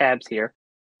tabs here.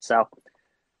 So,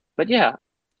 but yeah,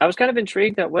 I was kind of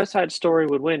intrigued that West Side Story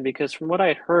would win because from what I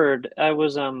had heard, I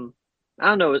was I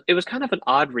don't know, it was kind of an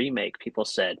odd remake. People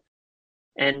said.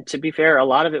 And to be fair, a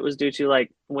lot of it was due to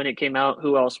like when it came out,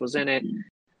 who else was in it,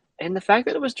 and the fact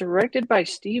that it was directed by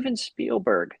Steven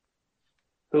Spielberg,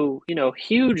 who,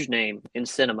 huge name in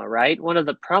cinema, right?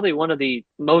 Probably one of the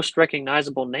most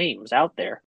recognizable names out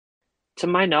there. To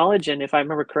my knowledge, and if I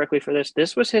remember correctly for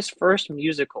this was his first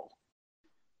musical.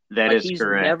 That is he's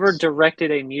correct. Never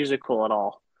directed a musical at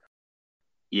all.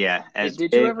 Yeah.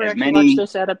 Did you ever actually watch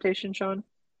this adaptation, Sean?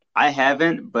 I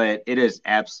haven't, but it is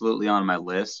absolutely on my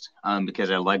list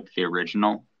because I liked the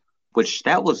original, which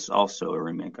that was also a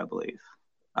remake, I believe.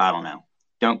 I don't know.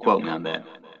 Don't quote me on that.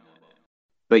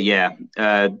 But yeah,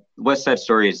 West Side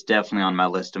Story is definitely on my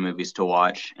list of movies to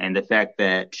watch. And the fact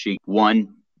that she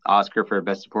won Oscar for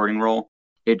Best Supporting Role,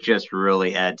 it just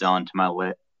really adds on to my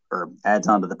list, or adds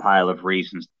on to the pile of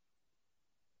reasons.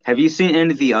 Have you seen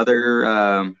any of the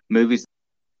other movies?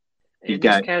 In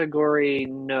this category,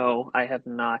 no, I have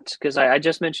not. Because I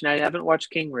just mentioned I haven't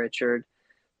watched King Richard.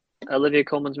 Olivia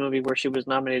Colman's movie where she was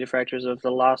nominated for Actors of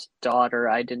the Lost Daughter,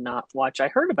 I did not watch. I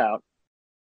heard about.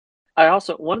 I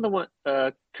also,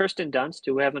 Kirsten Dunst,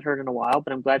 who we haven't heard in a while,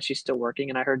 but I'm glad she's still working,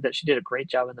 and I heard that she did a great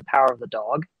job in The Power of the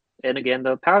Dog. And again,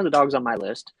 The Power of the Dog's on my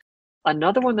list.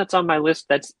 Another one that's on my list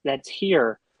that's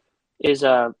here is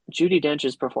Judi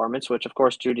Dench's performance, which, of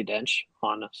course, Judi Dench,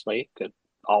 honestly, could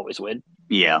always win.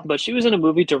 Yeah. But she was in a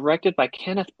movie directed by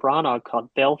Kenneth Branagh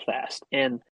called Belfast.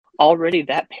 And already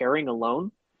that pairing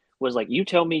alone was like, you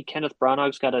tell me Kenneth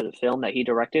Branagh's got a film that he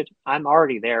directed, I'm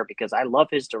already there because I love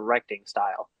his directing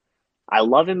style. I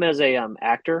love him as a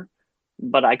actor,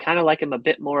 but I kind of like him a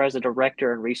bit more as a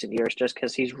director in recent years just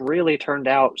because he's really turned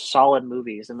out solid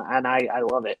movies, and I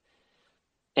love it.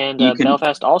 And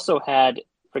Belfast also had,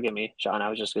 forgive me, Sean, I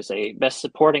was just going to say, Best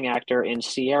Supporting Actor in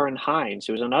Ciarán Hinds,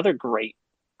 who was another great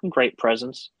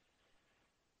presence.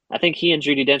 I think he and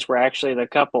Judi Dench were actually the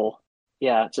couple.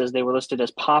 Yeah, it says they were listed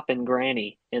as Pop and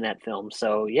Granny in that film.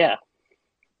 So, yeah,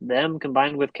 them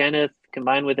combined with Kenneth,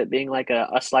 combined with it being like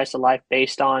a slice of life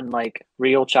based on like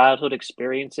real childhood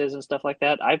experiences and stuff like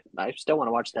that, I still want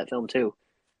to watch that film too.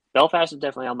 Belfast is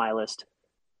definitely on my list.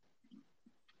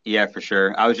 Yeah, for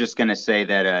sure. I was just going to say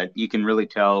that you can really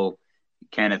tell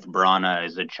Kenneth Branagh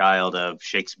is a child of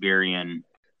Shakespearean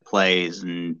plays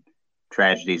and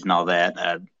tragedies and all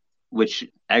that, which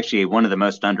actually one of the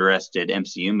most underestimated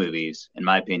MCU movies, in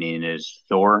my opinion, is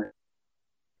Thor.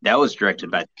 That was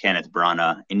directed by Kenneth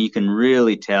Branagh, and you can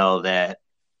really tell that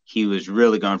he was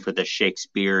really going for the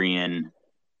Shakespearean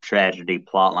tragedy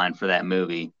plotline for that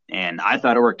movie, and I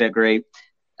thought it worked out great.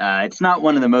 It's not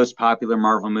one of the most popular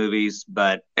Marvel movies,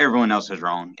 but everyone else is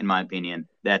wrong, in my opinion.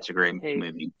 That's a great Hey,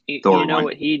 movie. you Thor know one.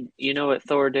 what you know what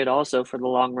Thor did also for the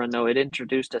long run though? It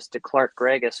introduced us to Clark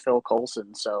Gregg as Phil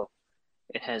Coulson, so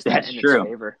it has that That's in its true.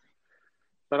 favor.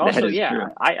 But That also, is yeah, true.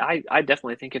 I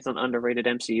definitely think it's an underrated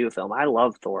MCU film. I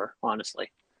love Thor,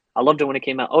 honestly. I loved it when it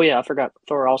came out. Oh yeah, I forgot.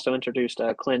 Thor also introduced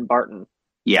Clint Barton.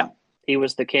 Yeah. He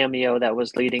was the cameo that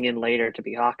was leading in later to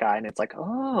be Hawkeye, and it's like,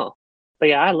 oh. But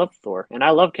yeah, I love Thor, and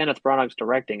I love Kenneth Branagh's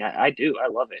directing. I do. I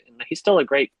love it, and he's still a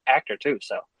great actor too.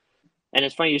 So, and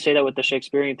it's funny you say that with the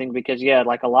Shakespearean thing because yeah,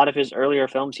 like a lot of his earlier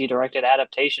films, he directed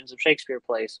adaptations of Shakespeare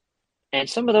plays. And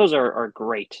some of those are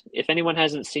great. If anyone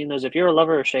hasn't seen those, if you're a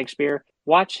lover of Shakespeare,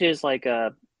 watch his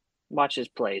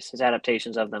plays, his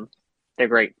adaptations of them. They're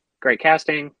great. Great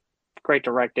casting, great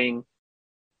directing.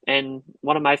 And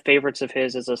one of my favorites of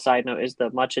his, as a side note, is the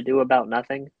Much Ado About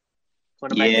Nothing.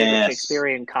 One of my favorite Yes.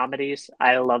 Shakespearean comedies.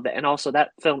 I love that. And also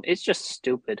that film, it's just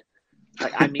stupid.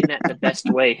 Like I mean that in the best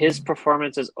way. His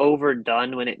performance is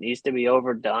overdone when it needs to be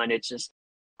overdone. It's just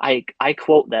I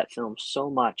quote that film so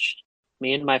much.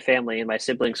 Me and my family and my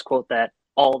siblings quote that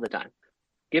all the time.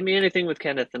 Give me anything with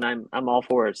Kenneth and I'm all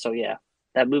for it. So yeah,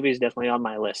 that movie is definitely on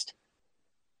my list.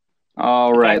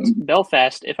 All In right. fact,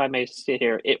 Belfast, if I may sit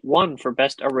here, it won for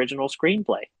best original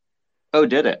screenplay. Oh,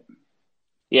 did it?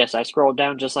 Yes, I scrolled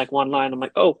down just like one line. I'm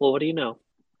like, oh, well, what do you know?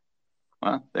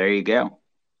 Well, there you go.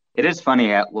 It is funny.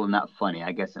 Well, not funny.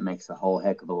 I guess it makes a whole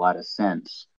heck of a lot of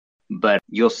sense. But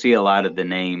you'll see a lot of the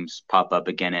names pop up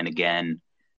again and again,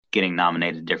 getting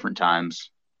nominated different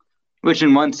times. Which,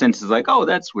 in one sense, is like, oh,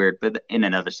 that's weird. But in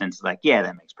another sense, is like, yeah,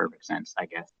 that makes perfect sense, I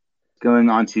guess. Going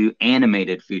on to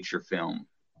animated feature film.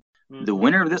 The Mm-hmm.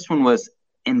 winner of this one was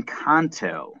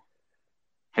Encanto.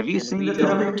 Have you And seen we this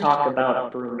movie? don't talk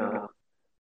about Bruno.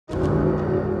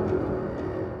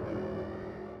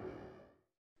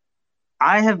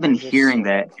 I have been I'm just hearing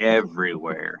saying. that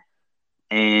everywhere.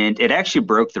 And it actually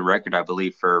broke the record, I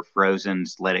believe, for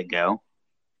Frozen's Let It Go.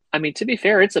 I mean, to be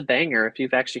fair, it's a banger if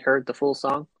you've actually heard the full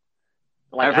song.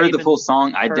 Like I've I heard the full even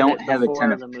song. I heard don't it have a ton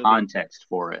before of the movie. context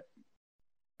for it.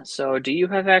 So, do you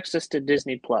have access to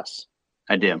Disney Plus?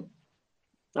 I do.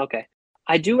 Okay.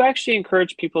 I do actually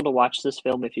encourage people to watch this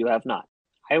film if you have not.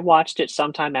 I watched it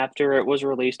sometime after it was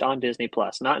released on Disney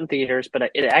Plus, not in theaters, but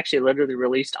it actually literally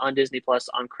released on Disney Plus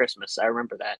on Christmas. I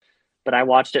remember that. But I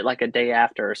watched it like a day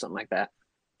after or something like that.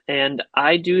 And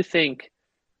I do think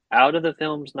out of the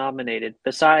films nominated,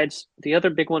 besides the other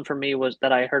big one for me was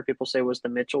that I heard people say was the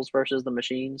Mitchells versus the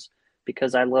Machines,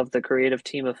 because I love the creative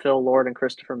team of Phil Lord and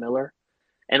Christopher Miller.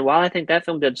 And while I think that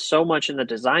film did so much in the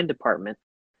design department,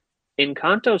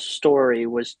 Encanto's story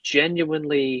was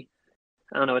genuinely,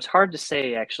 I don't know, it's hard to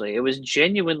say actually. It was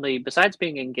genuinely, besides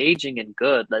being engaging and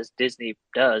good, as Disney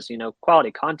does,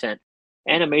 quality content,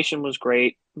 animation was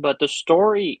great, but the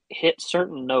story hit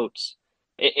certain notes.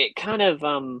 It kind of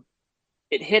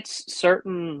it hits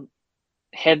certain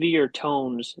heavier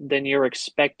tones than you're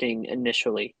expecting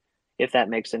initially, if that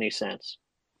makes any sense.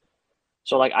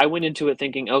 So like I went into it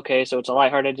thinking, okay, so it's a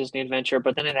lighthearted Disney adventure,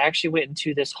 but then it actually went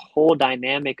into this whole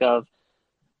dynamic of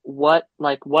what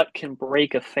can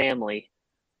break a family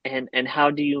and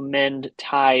how do you mend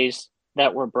ties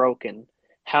that were broken?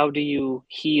 How do you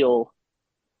heal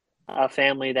a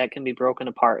family that can be broken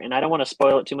apart? And I don't want to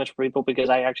spoil it too much for people because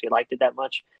I actually liked it that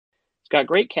much. It's got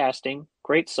great casting,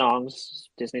 great songs,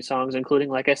 Disney songs, including,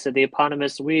 like I said, the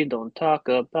eponymous "We Don't Talk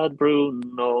About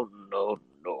Bruno, no,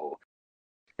 no."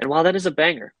 And while that is a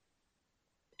banger,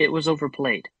 it was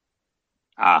overplayed,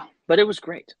 Ah, but it was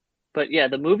great. But yeah,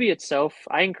 the movie itself,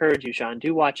 I encourage you, Sean,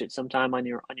 do watch it sometime on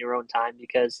your own time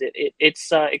because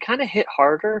it kind of hit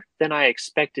harder than I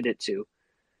expected it to,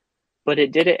 but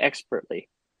it did it expertly,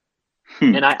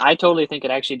 hmm. and I totally think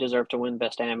it actually deserved to win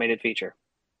Best Animated Feature.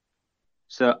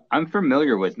 So I'm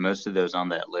familiar with most of those on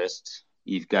that list.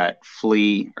 You've got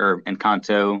Flea or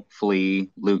Encanto, Flea,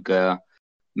 Luca,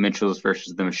 Mitchell's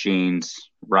versus the Machines,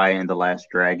 Raya and the Last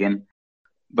Dragon.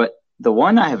 But the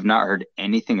one I have not heard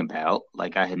anything about,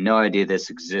 like I had no idea this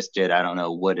existed, I don't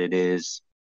know what it is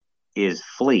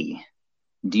Flea.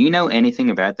 Do you know anything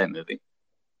about that movie?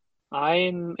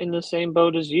 I'm in the same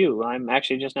boat as you. I'm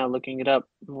actually just now looking it up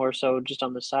more so just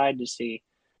on the side to see.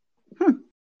 Hmm.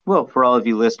 Well, for all of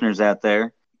you listeners out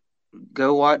there,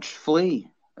 Go watch Flea.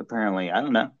 Apparently, I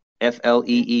don't know.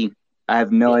 Flee. I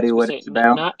have no Yeah, I was idea gonna what say it's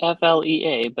about. not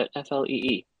FLEA, but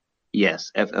FLEE.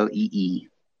 Yes, Flee.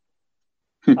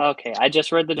 Okay, I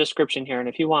just read the description here, and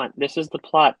if you want, this is the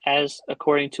plot as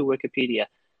according to Wikipedia.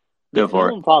 The Go for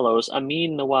it. film follows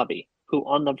Amin Nawabi, who,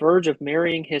 on the verge of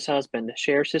marrying his husband,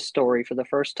 shares his story for the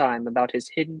first time about his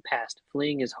hidden past,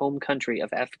 fleeing his home country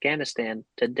of Afghanistan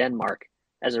to Denmark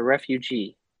as a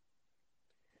refugee.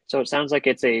 So it sounds like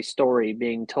it's a story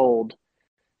being told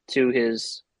to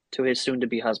his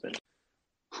soon-to-be husband.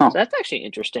 Huh. So that's actually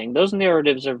interesting. Those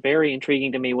narratives are very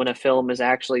intriguing to me when a film is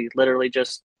actually literally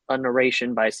just a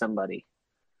narration by somebody.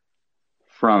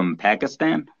 From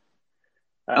Pakistan?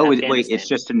 Oh, wait, it's Afghanistan.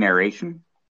 just a narration?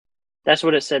 That's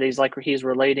what it said. He's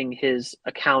relating his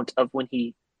account of when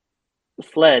he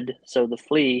fled, so the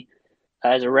flee,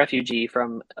 as a refugee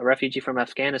from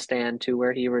Afghanistan to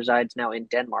where he resides now in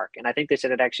Denmark. And I think they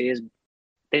said it actually is.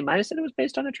 They might have said it was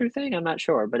based on a true thing. I'm not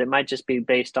sure, but it might just be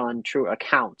based on true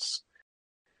accounts.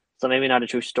 So maybe not a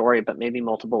true story, but maybe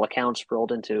multiple accounts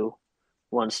rolled into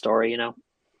one story.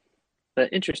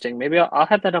 But interesting. Maybe I'll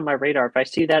have that on my radar. If I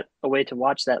see that a way to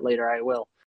watch that later, I will.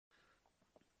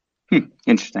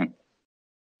 Interesting.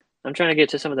 I'm trying to get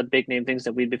to some of the big name things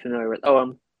that we'd be familiar with.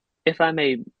 Oh, if I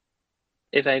may,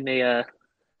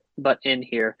 butt in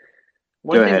here, Go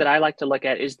one thing ahead. that I like to look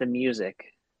at is the music,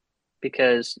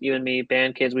 because you and me,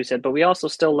 band kids, we said, but we also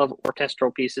still love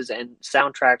orchestral pieces and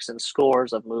soundtracks and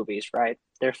scores of movies, right?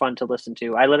 They're fun to listen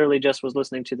to. I literally just was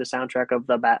listening to the soundtrack of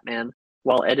The Batman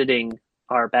while editing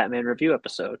our Batman review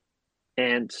episode,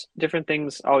 and different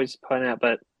things always point out,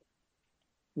 but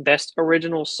best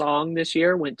original song this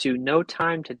year went to No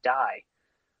Time to Die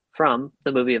from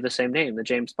the movie of the same name, the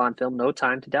James Bond film No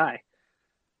Time to Die.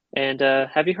 And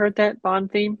have you heard that Bond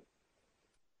theme?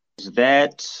 Is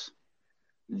that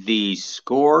the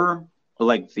score,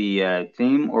 like the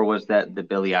theme, or was that the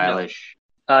Billie No,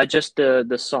 Eilish? just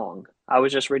the song. I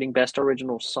was just reading best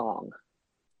original song.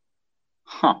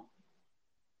 Huh.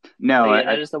 No, But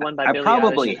yeah, that is the one by I Billie Eilish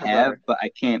probably and her have, brother. but I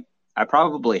can't. I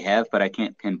probably have, but I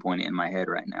can't pinpoint it in my head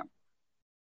right now.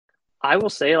 I will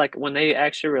say, like, when they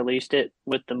actually released it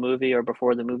with the movie or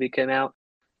before the movie came out,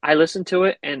 I listened to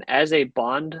it, and as a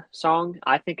Bond song,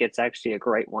 I think it's actually a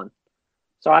great one.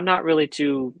 So I'm not really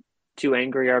too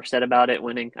angry or upset about it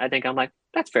winning. I think I'm like,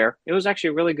 that's fair. It was actually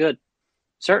really good.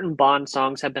 Certain Bond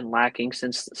songs have been lacking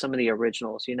since some of the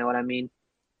originals. You know what I mean?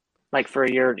 Like for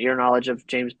your knowledge of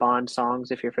James Bond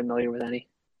songs, if you're familiar with any.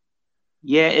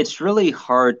 Yeah, it's really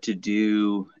hard to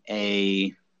do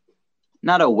a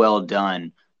not a well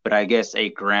done, but I guess a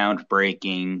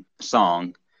groundbreaking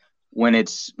song when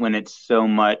it's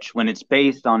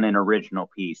based on an original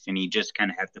piece and you just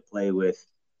kind of have to play with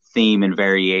theme and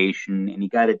variation and you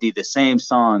got to do the same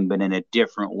song but in a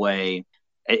different way.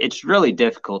 It's really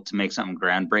difficult to make something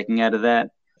groundbreaking out of that.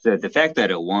 So the fact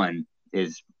that it won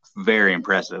is very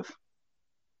impressive.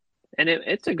 And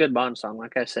it's a good Bond song,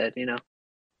 like I said.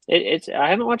 It's I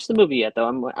haven't watched the movie yet though.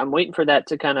 I'm waiting for that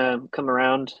to kind of come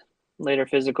around, later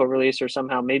physical release or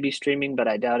somehow maybe streaming, but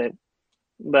I doubt it.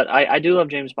 But I do love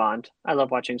James Bond. I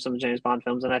love watching some James Bond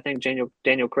films, and I think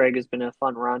Daniel Craig has been a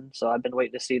fun run. So I've been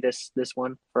waiting to see this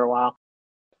one for a while.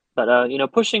 But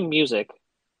pushing music,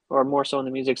 or more so on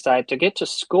the music side, to get to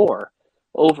score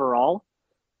overall,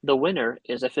 the winner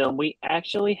is a film we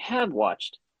actually have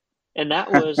watched, and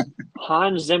that was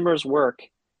Hans Zimmer's work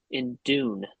in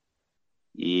Dune.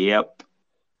 Yep.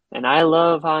 And I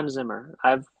love Hans Zimmer.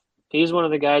 He's one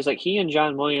of the guys, like, he and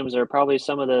John Williams are probably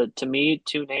some of the, to me,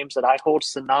 two names that I hold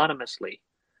synonymously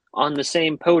on the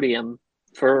same podium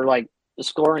for like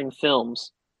scoring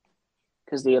films,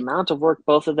 because the amount of work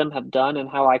both of them have done and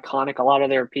how iconic a lot of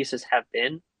their pieces have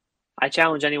been. I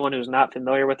challenge anyone who's not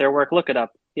familiar with their work, look it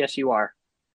up. Yes, you are.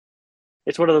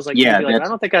 It's one of those, like, you could Yeah, be like, I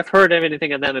don't think I've heard of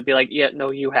anything of them, and be like, yeah,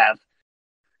 no, you have.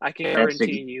 I can that's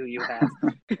guarantee you have.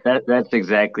 that's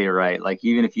exactly right. Like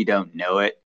even if you don't know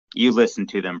it, you listen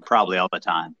to them probably all the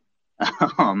time,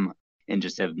 and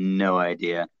just have no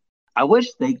idea. I wish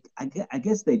I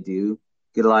guess they do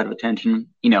get a lot of attention,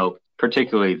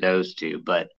 particularly those two,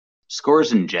 but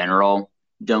scores in general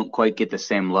don't quite get the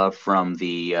same love from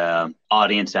the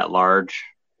audience at large.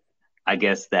 I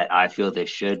guess that I feel they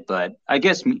should, but I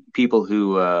guess people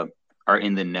who are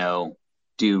in the know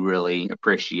do really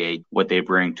appreciate what they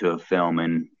bring to a film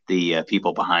and the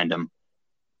people behind them.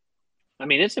 I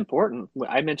mean, it's important.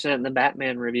 I mentioned that in the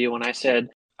Batman review when I said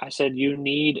you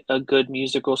need a good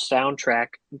musical soundtrack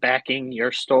backing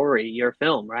your story, your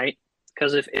film, right?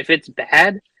 Because if it's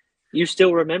bad, you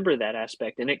still remember that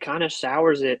aspect, and it kind of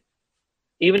sours it,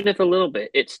 even if a little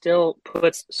bit. It still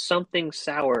puts something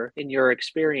sour in your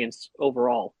experience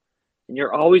overall. And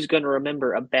you're always going to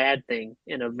remember a bad thing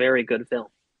in a very good film.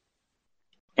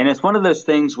 And it's one of those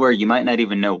things where you might not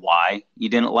even know why you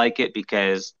didn't like it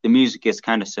because the music is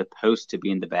kind of supposed to be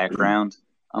in the background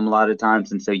a lot of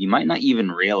times. And so you might not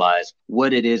even realize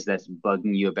what it is that's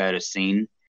bugging you about a scene.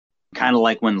 Kind of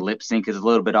like when lip sync is a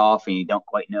little bit off and you don't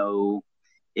quite know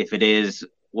if it is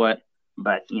what,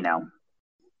 but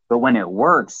but when it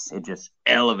works, it just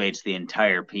elevates the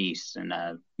entire piece. And,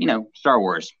 Star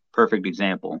Wars, perfect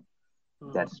example.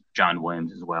 That's John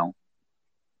Williams as well.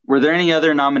 Were there any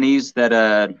other nominees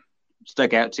that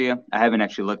stuck out to you? I haven't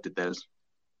actually looked at those.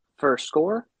 For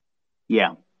score?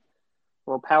 Yeah.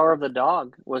 Well, Power of the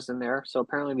Dog was in there, so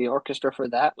apparently the orchestra for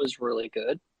that was really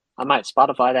good. I might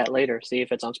Spotify that later, see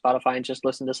if it's on Spotify, and just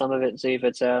listen to some of it and see if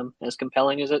it's as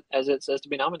compelling as it says to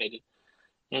be nominated.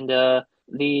 And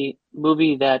the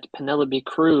movie that Penelope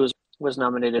Cruz was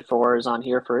nominated for is on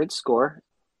here for its score.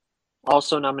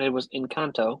 Also nominated was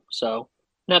Encanto, so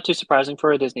not too surprising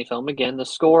for a Disney film. Again, the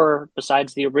score,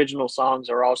 besides the original songs,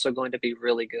 are also going to be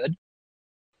really good.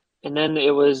 And then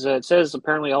it says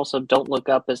apparently also Don't Look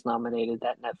Up is nominated,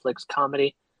 that Netflix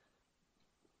comedy.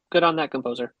 Good on that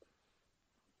composer.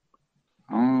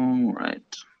 All right.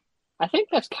 I think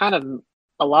that's kind of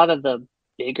a lot of the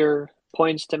bigger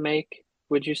points to make,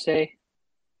 would you say?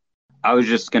 I was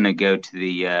just going to go to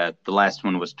the last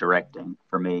one was directing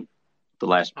for me, the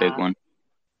last big one.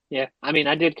 Yeah, I mean,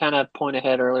 I did kind of point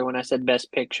ahead earlier when I said Best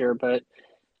Picture, but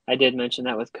I did mention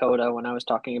that with Coda when I was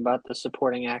talking about the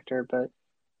supporting actor. But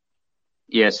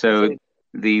yeah, so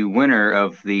the winner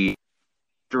of the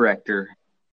director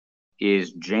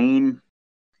is Jane.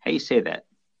 How do you say that?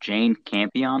 Jane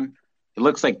Campion? It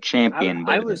looks like champion,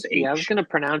 but it's H. I was going to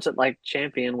pronounce it like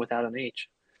champion without an H.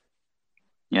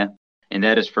 Yeah, and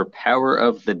that is for Power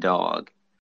of the Dog.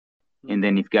 And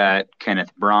then you've got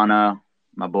Kenneth Branagh,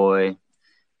 my boy.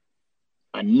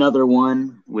 Another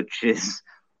one, which is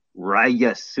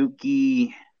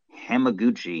Ryusuke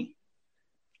Hamaguchi.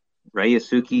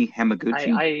 Ryusuke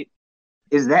Hamaguchi?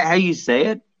 Is that how you say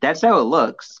it? That's how it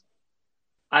looks.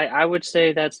 I would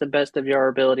say that's the best of your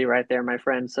ability right there, my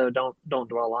friend, so don't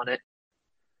dwell on it.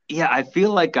 Yeah, I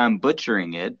feel like I'm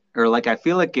butchering it, or like I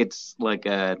feel like it's like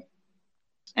a...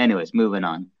 Anyways, moving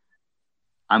on.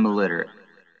 I'm illiterate.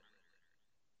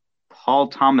 Paul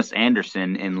Thomas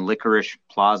Anderson in Licorice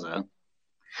Plaza.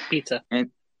 Pizza.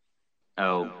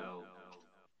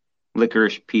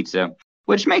 Licorice Pizza,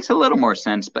 which makes a little more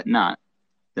sense, but not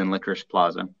than Licorice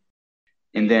Plaza.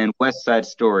 And then West Side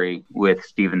Story with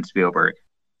Steven Spielberg,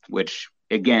 which,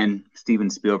 again, Steven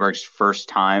Spielberg's first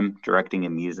time directing a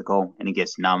musical, and he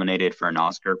gets nominated for an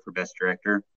Oscar for Best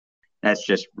Director. That's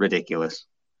just ridiculous,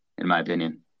 in my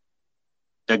opinion.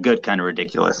 A good kind of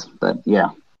ridiculous, but yeah.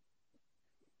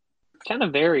 Kind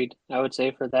of varied, I would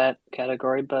say, for that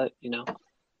category, but,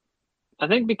 I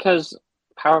think because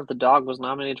Power of the Dog was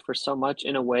nominated for so much,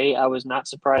 in a way, I was not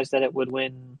surprised that it would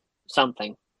win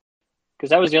something.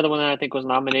 Because that was the other one that I think was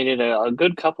nominated a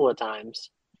good couple of times.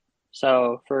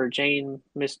 So for Jane,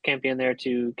 Miss Campion there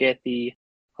to get the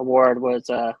award was,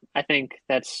 I think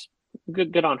that's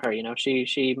good on her.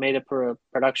 She made a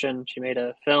production, she made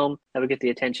a film that would get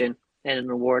the attention and an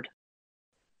award.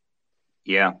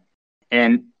 Yeah.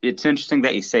 And it's interesting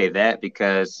that you say that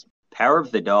because Power of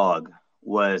the Dog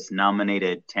was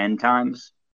nominated 10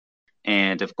 times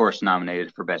and, of course,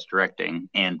 nominated for Best Directing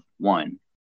and won.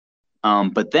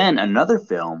 But then another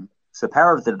film, so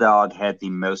Power of the Dog had the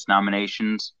most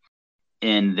nominations,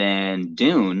 and then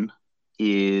Dune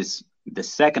is the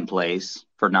second place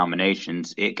for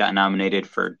nominations. It got nominated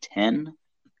for 10.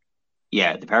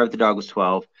 Yeah, the Power of the Dog was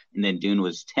 12, and then Dune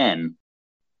was 10.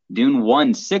 Dune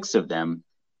won 6 of them,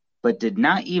 but did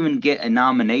not even get a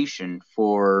nomination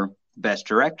for Best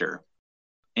Director.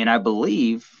 And I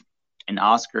believe in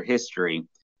Oscar history,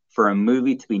 for a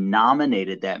movie to be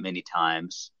nominated that many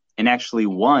times and actually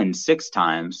won 6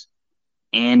 times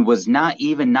and was not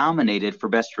even nominated for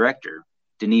Best Director,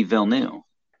 Denis Villeneuve,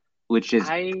 which is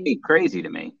pretty crazy to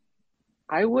me.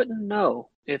 I wouldn't know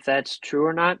if that's true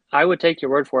or not. I would take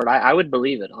your word for it. I would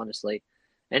believe it, honestly.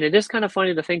 And it is kind of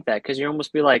funny to think that because you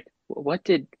almost be like, what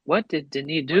did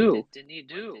Denis do?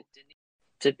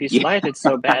 To be slighted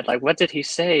so bad? Like, what did he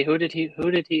say? Who did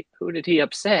he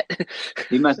upset?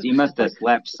 He must have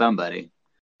slapped somebody.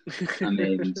 I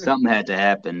mean, something had to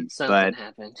happen. Something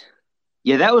happened.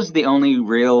 Yeah, that was the only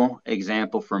real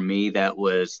example for me that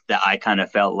I kind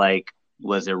of felt like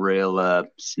was a real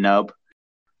snub.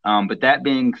 But that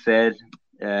being said,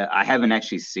 I haven't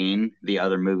actually seen the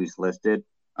other movies listed.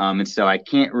 And so I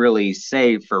can't really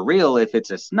say for real if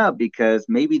it's a snub because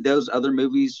maybe those other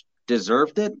movies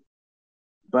deserved it.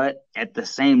 But at the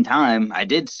same time, I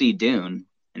did see Dune,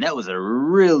 And that was a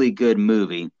really good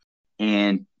movie.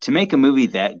 And to make a movie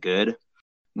that good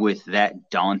with that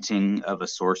daunting of a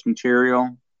source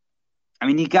material, I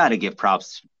mean, you got to give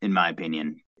props, in my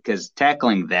opinion, because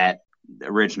tackling that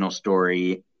original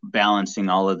story, balancing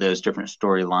all of those different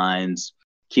storylines,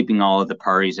 keeping all of the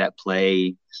parties at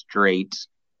play straight,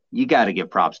 you got to give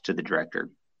props to the director.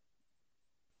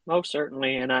 Most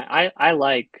certainly, and I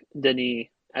like Denis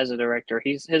as a director.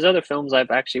 His other films,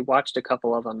 I've actually watched a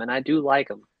couple of them, and I do like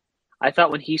them. I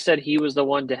thought when he said he was the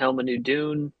one to helm a new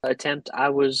Dune attempt, I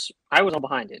was all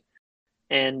behind it.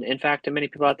 And in fact, to many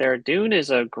people out there, Dune is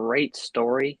a great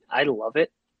story. I love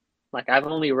it. Like, I've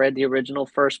only read the original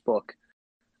first book.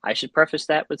 I should preface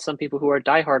that with some people who are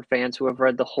diehard fans who have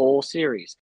read the whole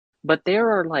series. But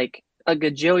there are like a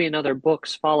gajillion other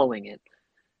books following it.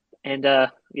 And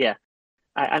yeah,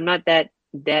 I'm not that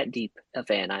deep a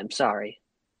fan, I'm sorry.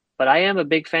 But I am a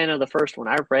big fan of the first one.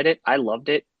 I read it, I loved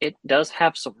it. It does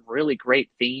have some really great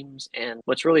themes, and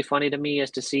what's really funny to me is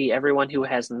to see everyone who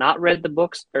has not read the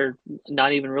books or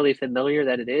not even really familiar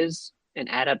that it is an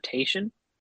adaptation.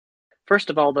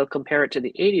 First of all, they'll compare it to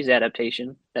the 80s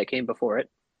adaptation that came before it.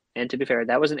 And to be fair,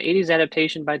 that was an 80s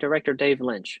adaptation by director Dave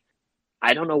Lynch.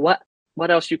 I don't know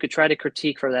what else you could try to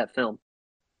critique for that film.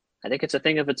 I think it's a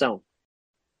thing of its own.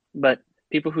 But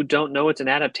people who don't know it's an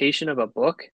adaptation of a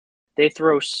book, they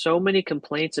throw so many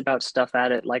complaints about stuff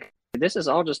at it, like this is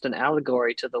all just an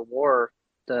allegory to the war,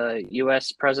 the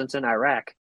US presence in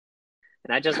Iraq.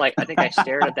 And I think I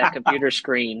stared at that computer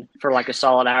screen for like a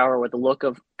solid hour with a look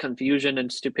of confusion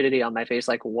and stupidity on my face,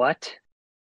 like, what?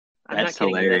 I'm not That's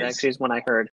kidding you. That hilarious. actually is one I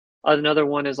heard. Another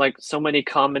one is like so many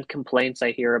common complaints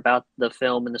I hear about the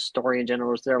film and the story in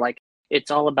general is they're like,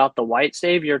 it's all about the white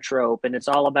savior trope and it's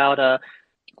all about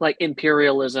like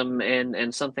imperialism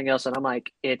and something else. And I'm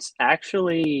like, it's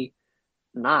actually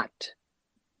not.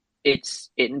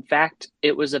 In fact,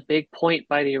 it was a big point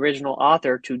by the original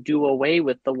author to do away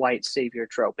with the white savior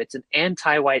trope. It's an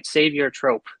anti-white savior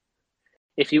trope.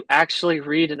 If you actually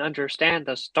read and understand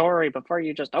the story before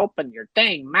you just open your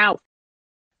dang mouth.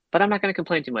 But I'm not going to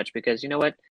complain too much because you know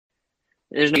what?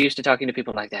 There's no use to talking to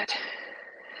people like that.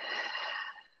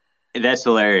 That's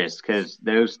hilarious because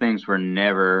those things were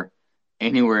never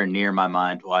anywhere near my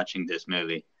mind watching this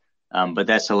movie. But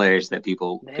that's hilarious that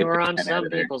people They could were pick on that out some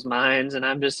of there. people's minds, and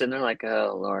I'm just sitting there like,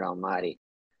 oh, Lord Almighty.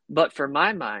 But for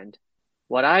my mind,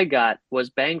 what I got was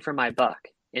bang for my buck.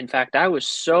 In fact, I was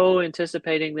so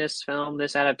anticipating this film,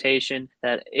 this adaptation,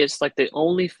 that it's like the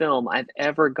only film I've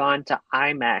ever gone to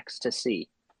IMAX to see.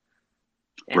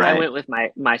 And I Right. went with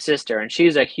my sister, and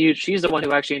she's the one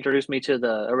who actually introduced me to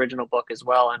the original book as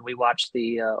well. And we watched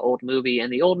the old movie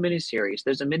and the old miniseries.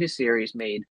 There's a miniseries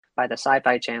made by the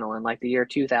Sci-Fi Channel in like the year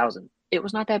 2000. It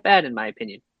was not that bad in my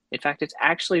opinion. In fact, it's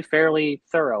actually fairly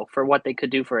thorough for what they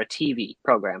could do for a TV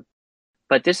program.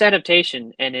 But this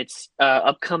adaptation and its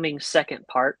upcoming second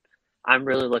part, I'm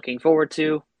really looking forward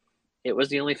to. It was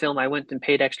the only film I went and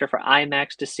paid extra for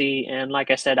IMAX to see, and like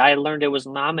I said, I learned it was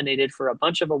nominated for a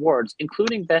bunch of awards,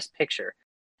 including Best Picture.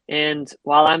 And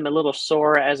while I'm a little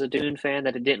sore as a Dune fan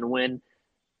that it didn't win,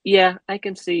 yeah, I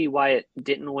can see why it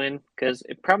didn't win, because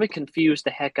it probably confused the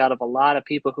heck out of a lot of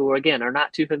people who, again, are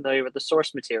not too familiar with the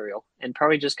source material, and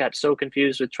probably just got so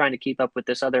confused with trying to keep up with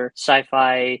this other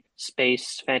sci-fi,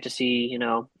 space, fantasy,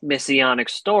 messianic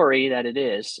story that it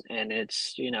is, and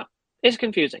it's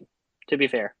confusing, to be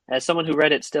fair. As someone who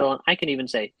read it still, I can even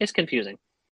say it's confusing.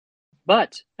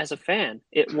 But as a fan,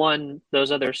 it won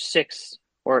those other six,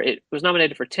 or it was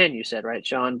nominated for 10, you said, right,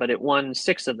 Sean? But it won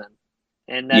six of them.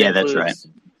 And that Yeah, that's right. includes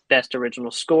Best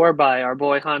Original Score by our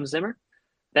boy Hans Zimmer,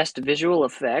 Best Visual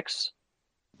Effects,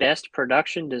 Best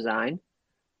Production Design,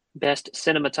 Best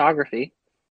Cinematography,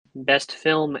 Best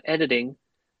Film Editing,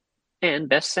 and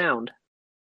Best Sound.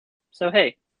 So,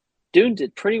 hey, Dune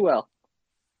did pretty well.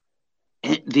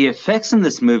 The effects in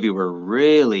this movie were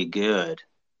really good.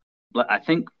 I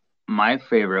think my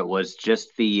favorite was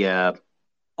just the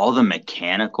all the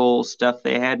mechanical stuff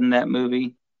they had in that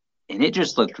movie. And it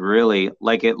just looked really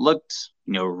like it looked,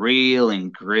 real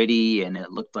and gritty and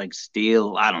it looked like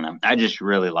steel. I don't know. I just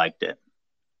really liked it.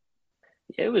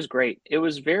 It was great. It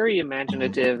was very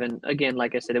imaginative, and again,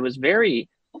 like I said, it was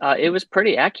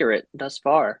pretty accurate thus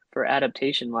far for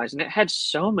adaptation wise, and it had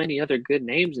so many other good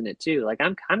names in it too. Like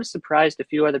I'm kind of surprised a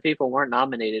few other people weren't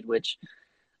nominated, which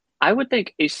I would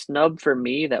think a snub for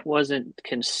me that wasn't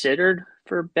considered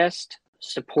for best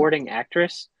supporting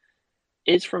actress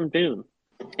is from Dune,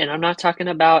 and I'm not talking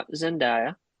about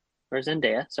Zendaya,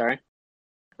 sorry.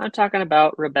 I'm talking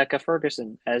about Rebecca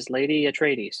Ferguson as Lady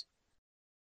Atreides.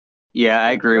 Yeah,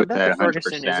 I agree with Rebecca that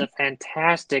Ferguson is a 100%.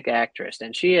 fantastic actress,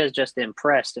 and she has just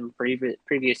impressed in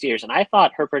previous years. And I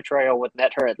thought her portrayal would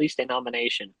net her at least a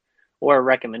nomination or a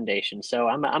recommendation. So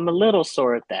I'm a little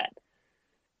sore at that.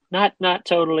 Not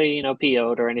totally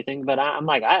PO'd or anything, but I'm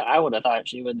like I would have thought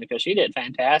she would because she did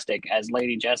fantastic as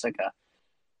Lady Jessica.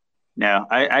 No,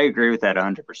 I agree with that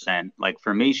 100%. Like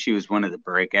for me, she was one of the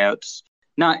breakouts,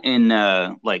 not in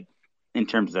like in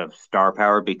terms of star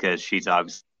power because she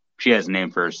has a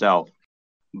name for herself,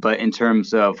 but in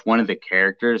terms of one of the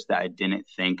characters that I didn't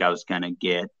think I was gonna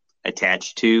get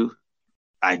attached to,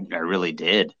 I really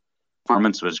did.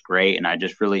 Performance was great, and I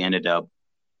just really ended up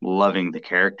loving the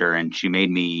character, and she made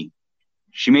me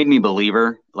believe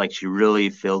her. Like she really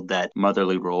filled that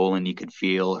motherly role, and you could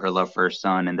feel her love for her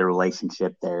son and the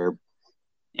relationship there.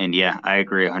 And yeah, I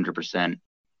agree 100%.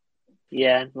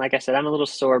 Yeah, like I said, I'm a little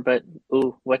sore, but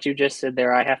ooh, what you just said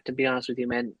there, I have to be honest with you,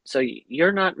 man. So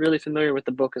you're not really familiar with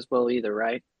the book as well either,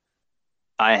 right?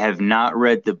 I have not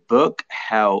read the book.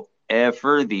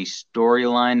 However, the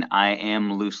storyline I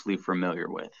am loosely familiar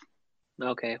with.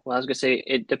 Okay, well, I was gonna say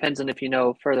it depends on if you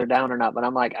know further down or not, but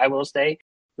I'm like, I will say,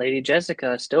 Lady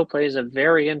Jessica still plays a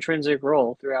very intrinsic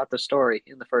role throughout the story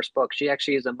in the first book. She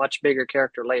actually is a much bigger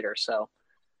character later, so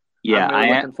Yeah, I'm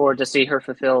really looking forward to see her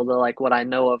fulfill the like what I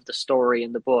know of the story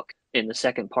in the book in the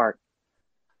second part.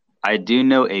 I do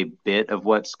know a bit of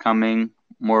what's coming,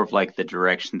 more of like the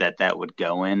direction that would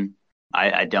go in.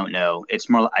 I don't know. It's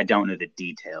more I don't know the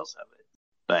details of it,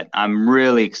 but I'm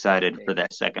really excited for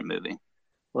that second movie.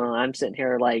 Well, I'm sitting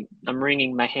here like I'm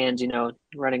wringing my hands,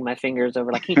 running my fingers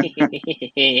over like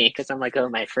because I'm like, oh,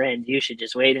 my friend, you should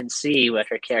just wait and see what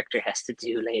her character has to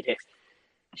do later.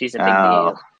 She's a big Oh,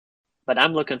 deal. But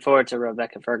I'm looking forward to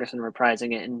Rebecca Ferguson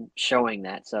reprising it and showing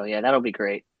that. So yeah, that'll be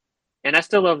great. And I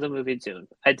still love the movie Dune.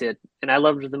 I did, and I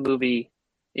loved the movie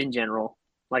in general.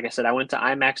 Like I said, I went to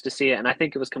IMAX to see it, and I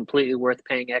think it was completely worth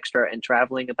paying extra and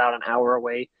traveling about an hour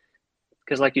away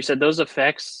because like you said, those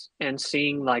effects and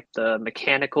seeing like the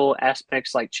mechanical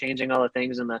aspects, like changing all the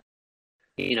things and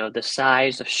the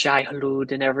size of Shai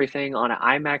Hulud and everything on an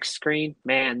IMAX screen,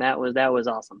 man, that was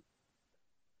awesome.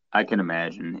 I can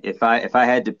imagine. If I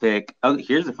had to pick, oh,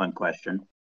 here's a fun question.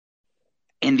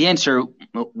 And the answer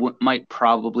might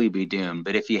probably be Dune,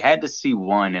 but if you had to see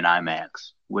one in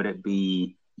IMAX, would it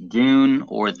be Dune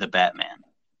or The Batman?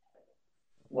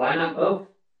 Why not both?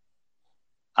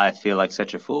 I feel like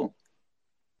such a fool.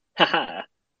 Haha,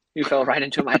 you fell right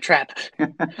into my trap.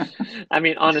 I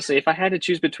mean, honestly, if I had to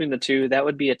choose between the two, that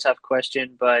would be a tough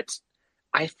question, but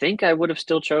I think I would have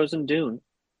still chosen Dune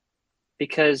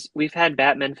because we've had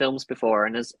Batman films before,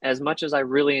 and as much as I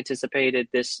really anticipated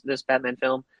this Batman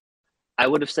film, I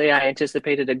would have say I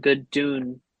anticipated a good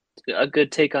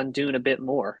take on Dune a bit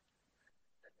more.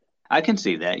 I can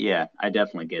see that. Yeah, I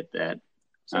definitely get that.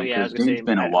 So yeah, I was Because gonna say Dune's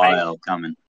been a I while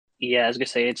coming. yeah, I was gonna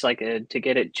say it's like to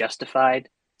get it justified.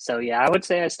 So yeah, I would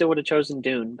say I still would have chosen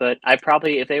Dune, but I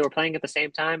probably if they were playing at the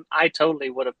same time, I totally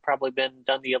would have probably been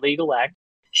done the illegal act.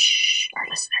 Shh, our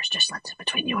listeners, just let it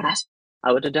between you and us.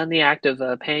 I would have done the act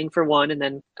of paying for one and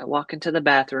then walk into the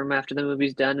bathroom after the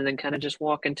movie's done and then kind of just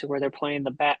walk into where they're playing the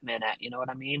Batman at. You know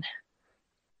what I mean?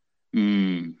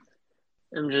 Mm,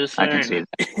 I'm just I can saying.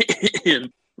 see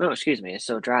Oh, excuse me, it's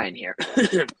so dry in here.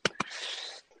 that.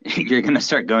 You're gonna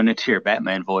start going into your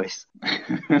Batman voice.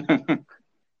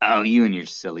 Oh, you and your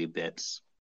silly bits.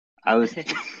 I was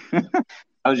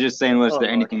I was just saying, was Oh there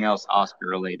Lord. anything else Oscar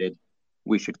related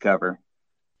we should cover?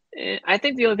 I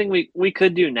think the only thing we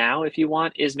could do now, if you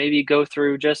want, is maybe go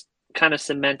through just kind of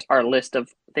cement our list of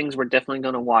things we're definitely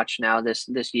going to watch now this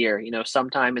year.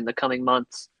 Sometime in the coming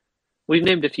months. We've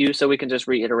named a few, so we can just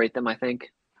reiterate them. I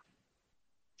think.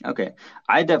 Okay.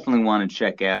 I definitely want to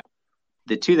check out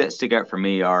the two that stick out for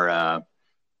me are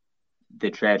The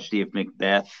Tragedy of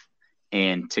Macbeth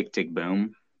and Tick Tick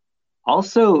Boom.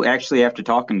 Also, actually, after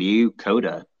talking to you,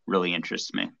 Coda really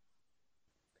interests me.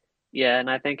 Yeah, and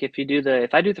I think if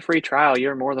I do the free trial,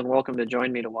 you're more than welcome to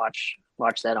join me to watch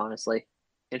that. Honestly,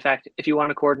 in fact, if you want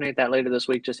to coordinate that later this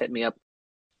week, just hit me up.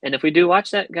 And if we do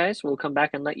watch that, guys, we'll come back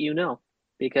and let you know.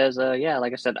 Because yeah,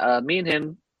 like I said, me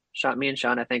and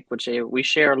Sean, I think would say we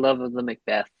share a love of the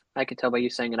Macbeth. I can tell by you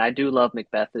saying it. I do love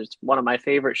Macbeth. It's one of my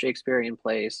favorite Shakespearean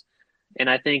plays, and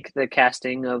I think the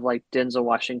casting of like Denzel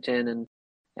Washington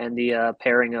and the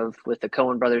pairing of with the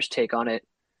Coen brothers take on it,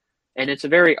 and it's a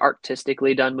very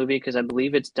artistically done movie because I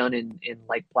believe it's done in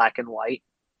like black and white,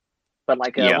 but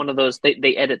like Yeah. one of those they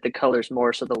edit the colors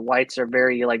more, so the whites are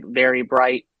very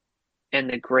bright and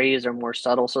the grays are more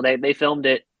subtle. So they filmed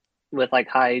it with like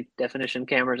high definition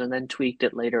cameras and then tweaked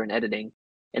it later in editing.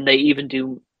 And they even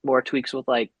do more tweaks with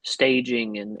like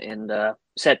staging and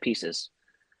set pieces.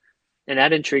 and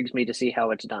that intrigues me to see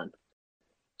how it's done.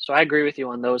 So I agree with you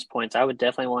on those points. I would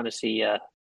definitely want to see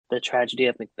the Tragedy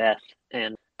of Macbeth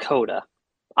and Coda.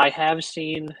 I have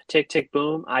seen Tick Tick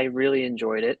Boom. I really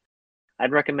enjoyed it.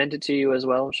 I'd recommend it to you as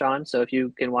well, Sean. So if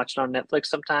you can watch it on Netflix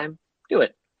sometime, do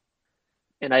it.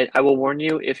 And I will warn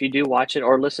you, if you do watch it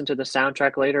or listen to the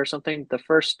soundtrack later or something, the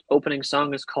first opening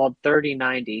song is called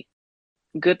 3090.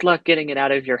 Good luck getting it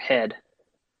out of your head.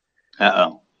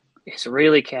 Uh-oh. It's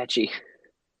really catchy.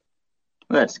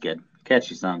 Well, that's good.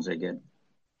 Catchy songs are good.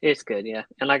 It's good, yeah.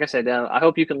 And like I said, I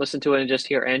hope you can listen to it and just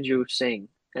hear Andrew sing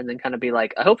and then kind of be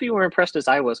like, I hope you were impressed as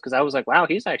I was, because I was like, wow,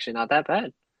 he's actually not that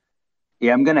bad.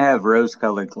 Yeah, I'm gonna have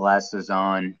rose-colored glasses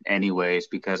on anyways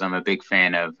because I'm a big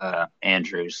fan of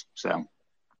Andrews. So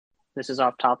This is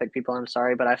off topic, people. I'm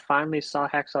sorry, but I finally saw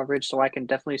Hacksaw Ridge, so I can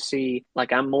definitely see,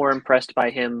 like, I'm more impressed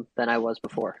by him than I was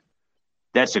before.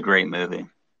 that's a great movie.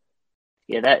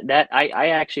 Yeah, I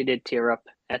actually did tear up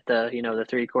at the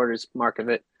 3/4 mark of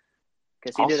it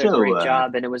because he did a Also, great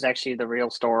job, and it was actually the real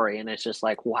story, and it's just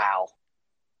like, wow.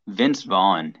 Vince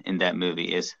Vaughn in that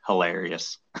movie is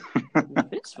hilarious.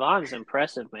 Vince Vaughn's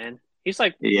impressive, man. He's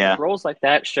like, Yeah, roles like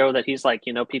that show that he's like,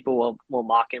 people will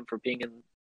mock him for being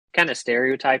kind of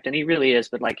stereotyped, and he really is,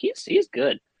 but like he's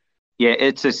good. yeah,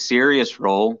 it's a serious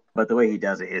role, but the way he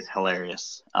does it is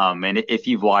hilarious. And if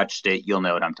you've watched it, you'll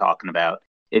know what I'm talking about.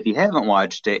 If you haven't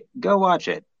watched it, go watch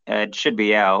it. It should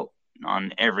be out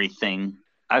on everything.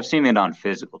 I've seen it on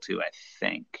physical too, I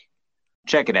think.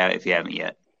 Check it out if you haven't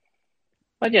yet.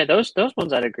 But yeah, those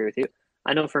ones I'd agree with you.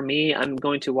 I know for me, I'm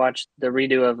going to watch the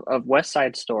redo of West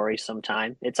Side Story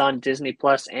sometime. It's on Disney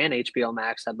Plus and HBO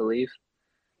Max, I believe.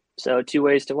 So two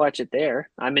ways to watch it there.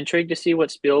 I'm intrigued to see what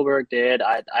Spielberg did.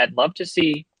 I'd love to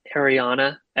see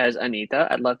Ariana as Anita.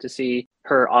 I'd love to see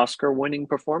her Oscar-winning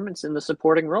performance in the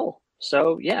supporting role.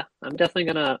 So yeah, I'm definitely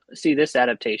gonna see this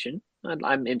adaptation.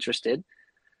 I'm interested.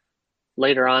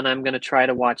 Later on, I'm gonna try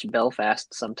to watch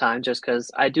Belfast sometime just because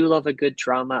I do love a good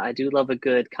drama. I do love a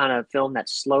good kind of film that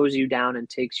slows you down and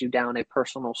takes you down a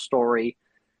personal story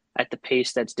at the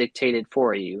pace that's dictated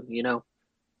for you, you know?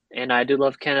 And I do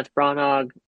love Kenneth Branagh.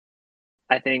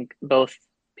 I think both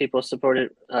people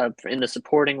supported in the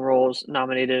supporting roles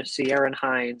nominated Ciarán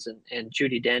Hinds and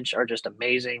Judi Dench are just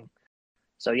amazing.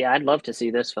 So yeah, I'd love to see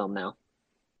this film now.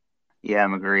 Yeah,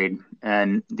 I'm agreed.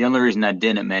 And the only reason I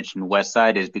didn't mention West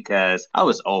Side is because I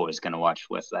was always going to watch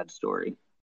West Side Story.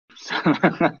 So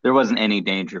there wasn't any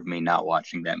danger of me not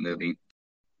watching that movie.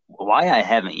 Why I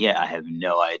haven't yet, I have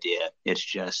no idea. It's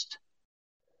just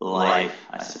life,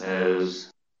 I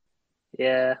suppose.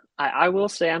 Yeah, I will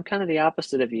say I'm kind of the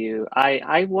opposite of you.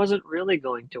 I wasn't really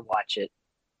going to watch it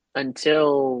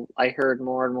until I heard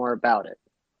more and more about it.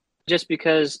 Just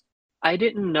because I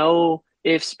didn't know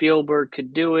if Spielberg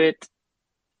could do it.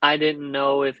 I didn't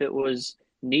know if it was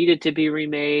needed to be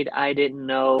remade. I didn't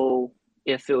know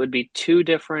if it would be too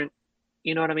different.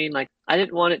 You know what I mean? Like, I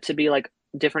didn't want it to be like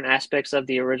different aspects of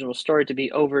the original story to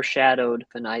be overshadowed,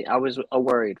 and I was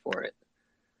worried for it.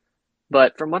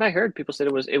 But from what I heard, people said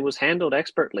it was handled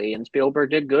expertly, and Spielberg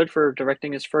did good for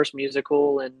directing his first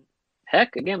musical. And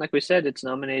heck, again, like we said, it's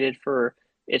nominated for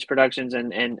its productions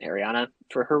and Ariana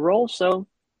for her role. So,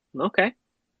 okay,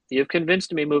 you've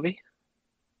convinced me, movie.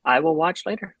 I will watch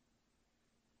later.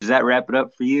 Does that wrap it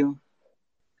up for you?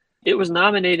 It was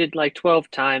nominated like 12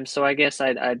 times, so I guess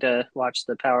I'd watch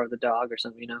The Power of the Dog or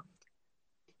something.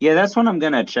 Yeah, that's one I'm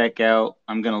gonna check out.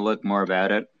 I'm gonna look more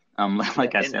about it. Yeah,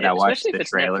 Like I and said, I watched especially the if it's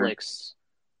trailer. Netflix.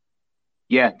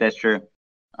 Yeah, that's true.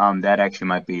 That actually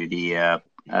might be the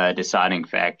deciding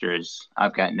factor. Is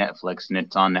I've got Netflix and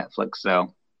it's on Netflix,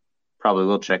 so probably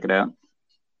will check it out.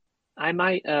 I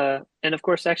might, and of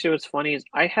course, actually, what's funny is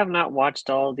I have not watched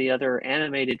all the other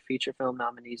animated feature film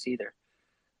nominees either.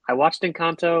 I watched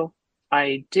Encanto.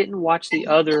 I didn't watch the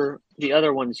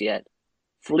other ones yet.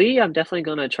 Flea, I'm definitely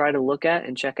gonna try to look at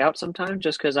and check out sometime,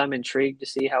 just because I'm intrigued to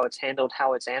see how it's handled,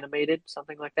 how it's animated,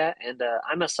 something like that. And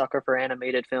I'm a sucker for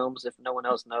animated films. If no one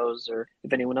else knows, or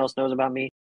if anyone else knows about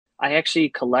me, I actually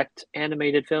collect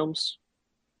animated films,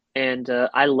 and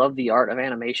I love the art of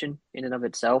animation in and of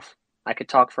itself. I could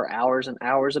talk for hours and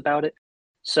hours about it.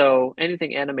 So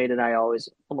anything animated, I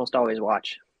almost always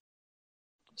watch.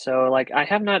 So like, I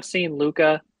have not seen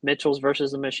Luca, Mitchell's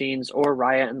versus the Machines, or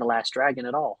Raya and the Last Dragon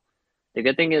at all. The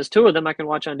good thing is, two of them I can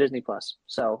watch on Disney Plus.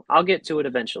 So I'll get to it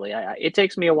eventually. It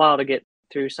takes me a while to get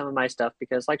through some of my stuff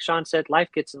because, like Sean said, life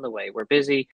gets in the way. We're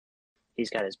busy. He's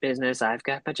got his business. I've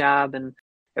got my job and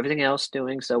everything else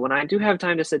doing. So when I do have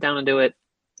time to sit down and do it,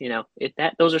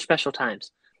 those are special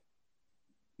times.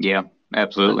 Yeah, I'll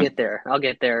absolutely. get there. I'll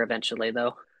get there eventually,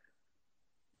 though.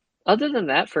 Other than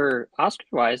that, for Oscar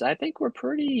wise, I think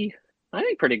pretty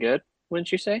good.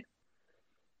 wouldn't you say?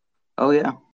 Oh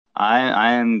yeah,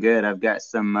 I am good. I've got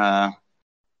some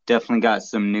definitely got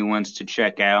some new ones to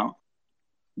check out.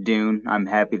 Dune, I'm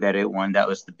happy that it won. That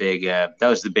was the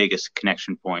biggest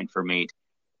connection point for me.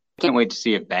 Can't wait to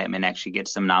see if Batman actually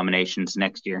gets some nominations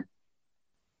next year.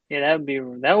 Yeah,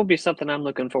 that would be something I'm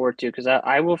looking forward to because I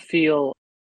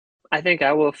think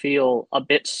I will feel a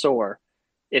bit sore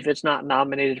if it's not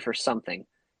nominated for something.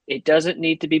 It doesn't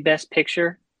need to be Best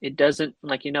Picture. It doesn't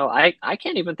I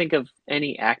can't even think of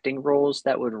any acting roles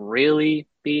that would really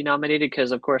be nominated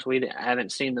because of course we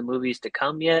haven't seen the movies to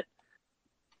come yet.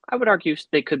 I would argue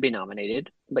they could be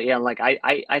nominated, but yeah,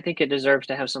 I think it deserves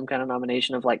to have some kind of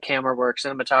nomination of like camera work,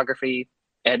 cinematography,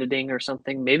 editing, or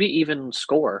something. Maybe even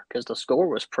score because the score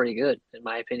was pretty good in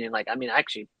my opinion. Like, I mean,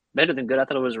 actually better than good. I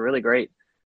thought it was really great.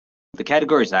 The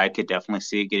categories I could definitely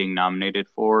see getting nominated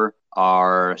for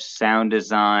are sound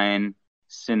design,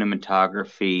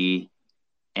 cinematography,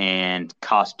 and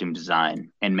costume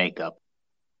design and makeup.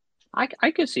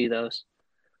 I could see those.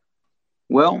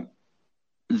 Well,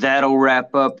 that'll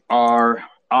wrap up our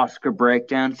Oscar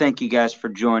breakdown. Thank you guys for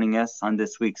joining us on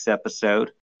this week's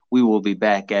episode. We will be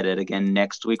back at it again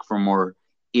next week for more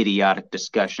idiotic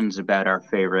discussions about our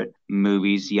favorite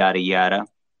movies, yada yada.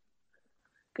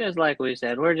 Because, like we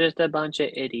said, we're just a bunch of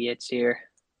idiots here.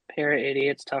 Pair of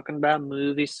idiots talking about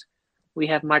movies. We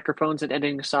have microphones and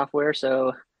editing software,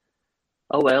 so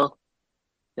oh well.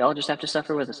 Y'all just have to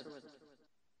suffer with us.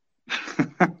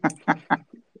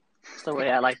 That's the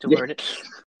way I like to word it.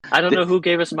 I don't know who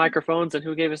gave us microphones and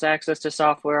who gave us access to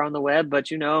software on the web, but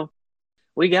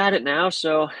we got it now,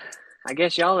 so I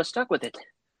guess y'all are stuck with it.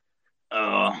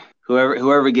 Oh,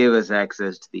 whoever gave us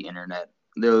access to the internet,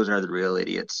 those are the real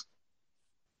idiots.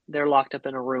 They're locked up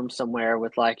in a room somewhere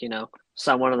with one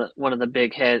of the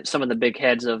big heads, some of the big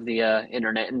heads of the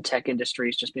internet and tech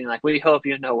industries, just being like, "We hope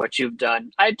you know what you've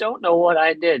done." I don't know what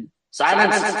I did.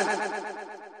 Silence.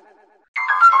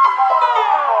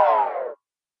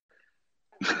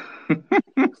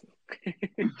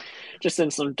 Just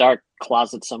in some dark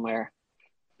closet somewhere.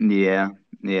 Yeah,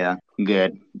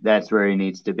 good. That's where he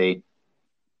needs to be.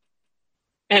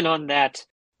 And on that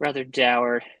rather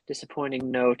dour,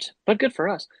 disappointing note, but good for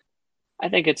us, I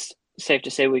think it's safe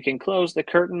to say we can close the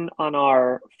curtain on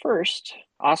our first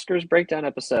Oscars breakdown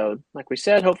episode. Like we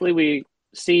said, hopefully we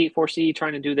foresee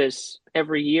trying to do this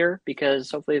every year because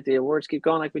hopefully if the awards keep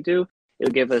going like we do,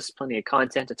 it'll give us plenty of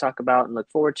content to talk about and look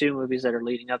forward to, movies that are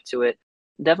leading up to it.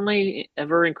 Definitely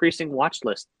ever increasing watch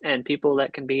list and people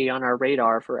that can be on our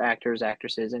radar for actors,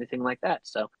 actresses, anything like that.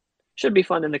 So should be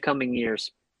fun in the coming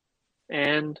years.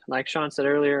 And like Sean said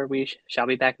earlier, we shall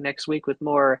be back next week with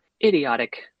more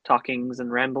idiotic talkings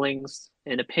and ramblings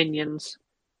and opinions.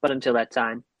 But until that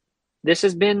time, this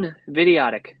has been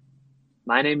Vidiotic.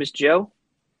 My name is Joe.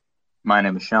 My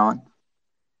name is Sean.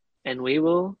 And we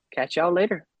will catch y'all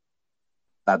later.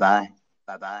 Bye bye.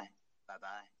 Bye bye. Bye bye.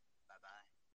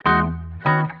 Bye bye.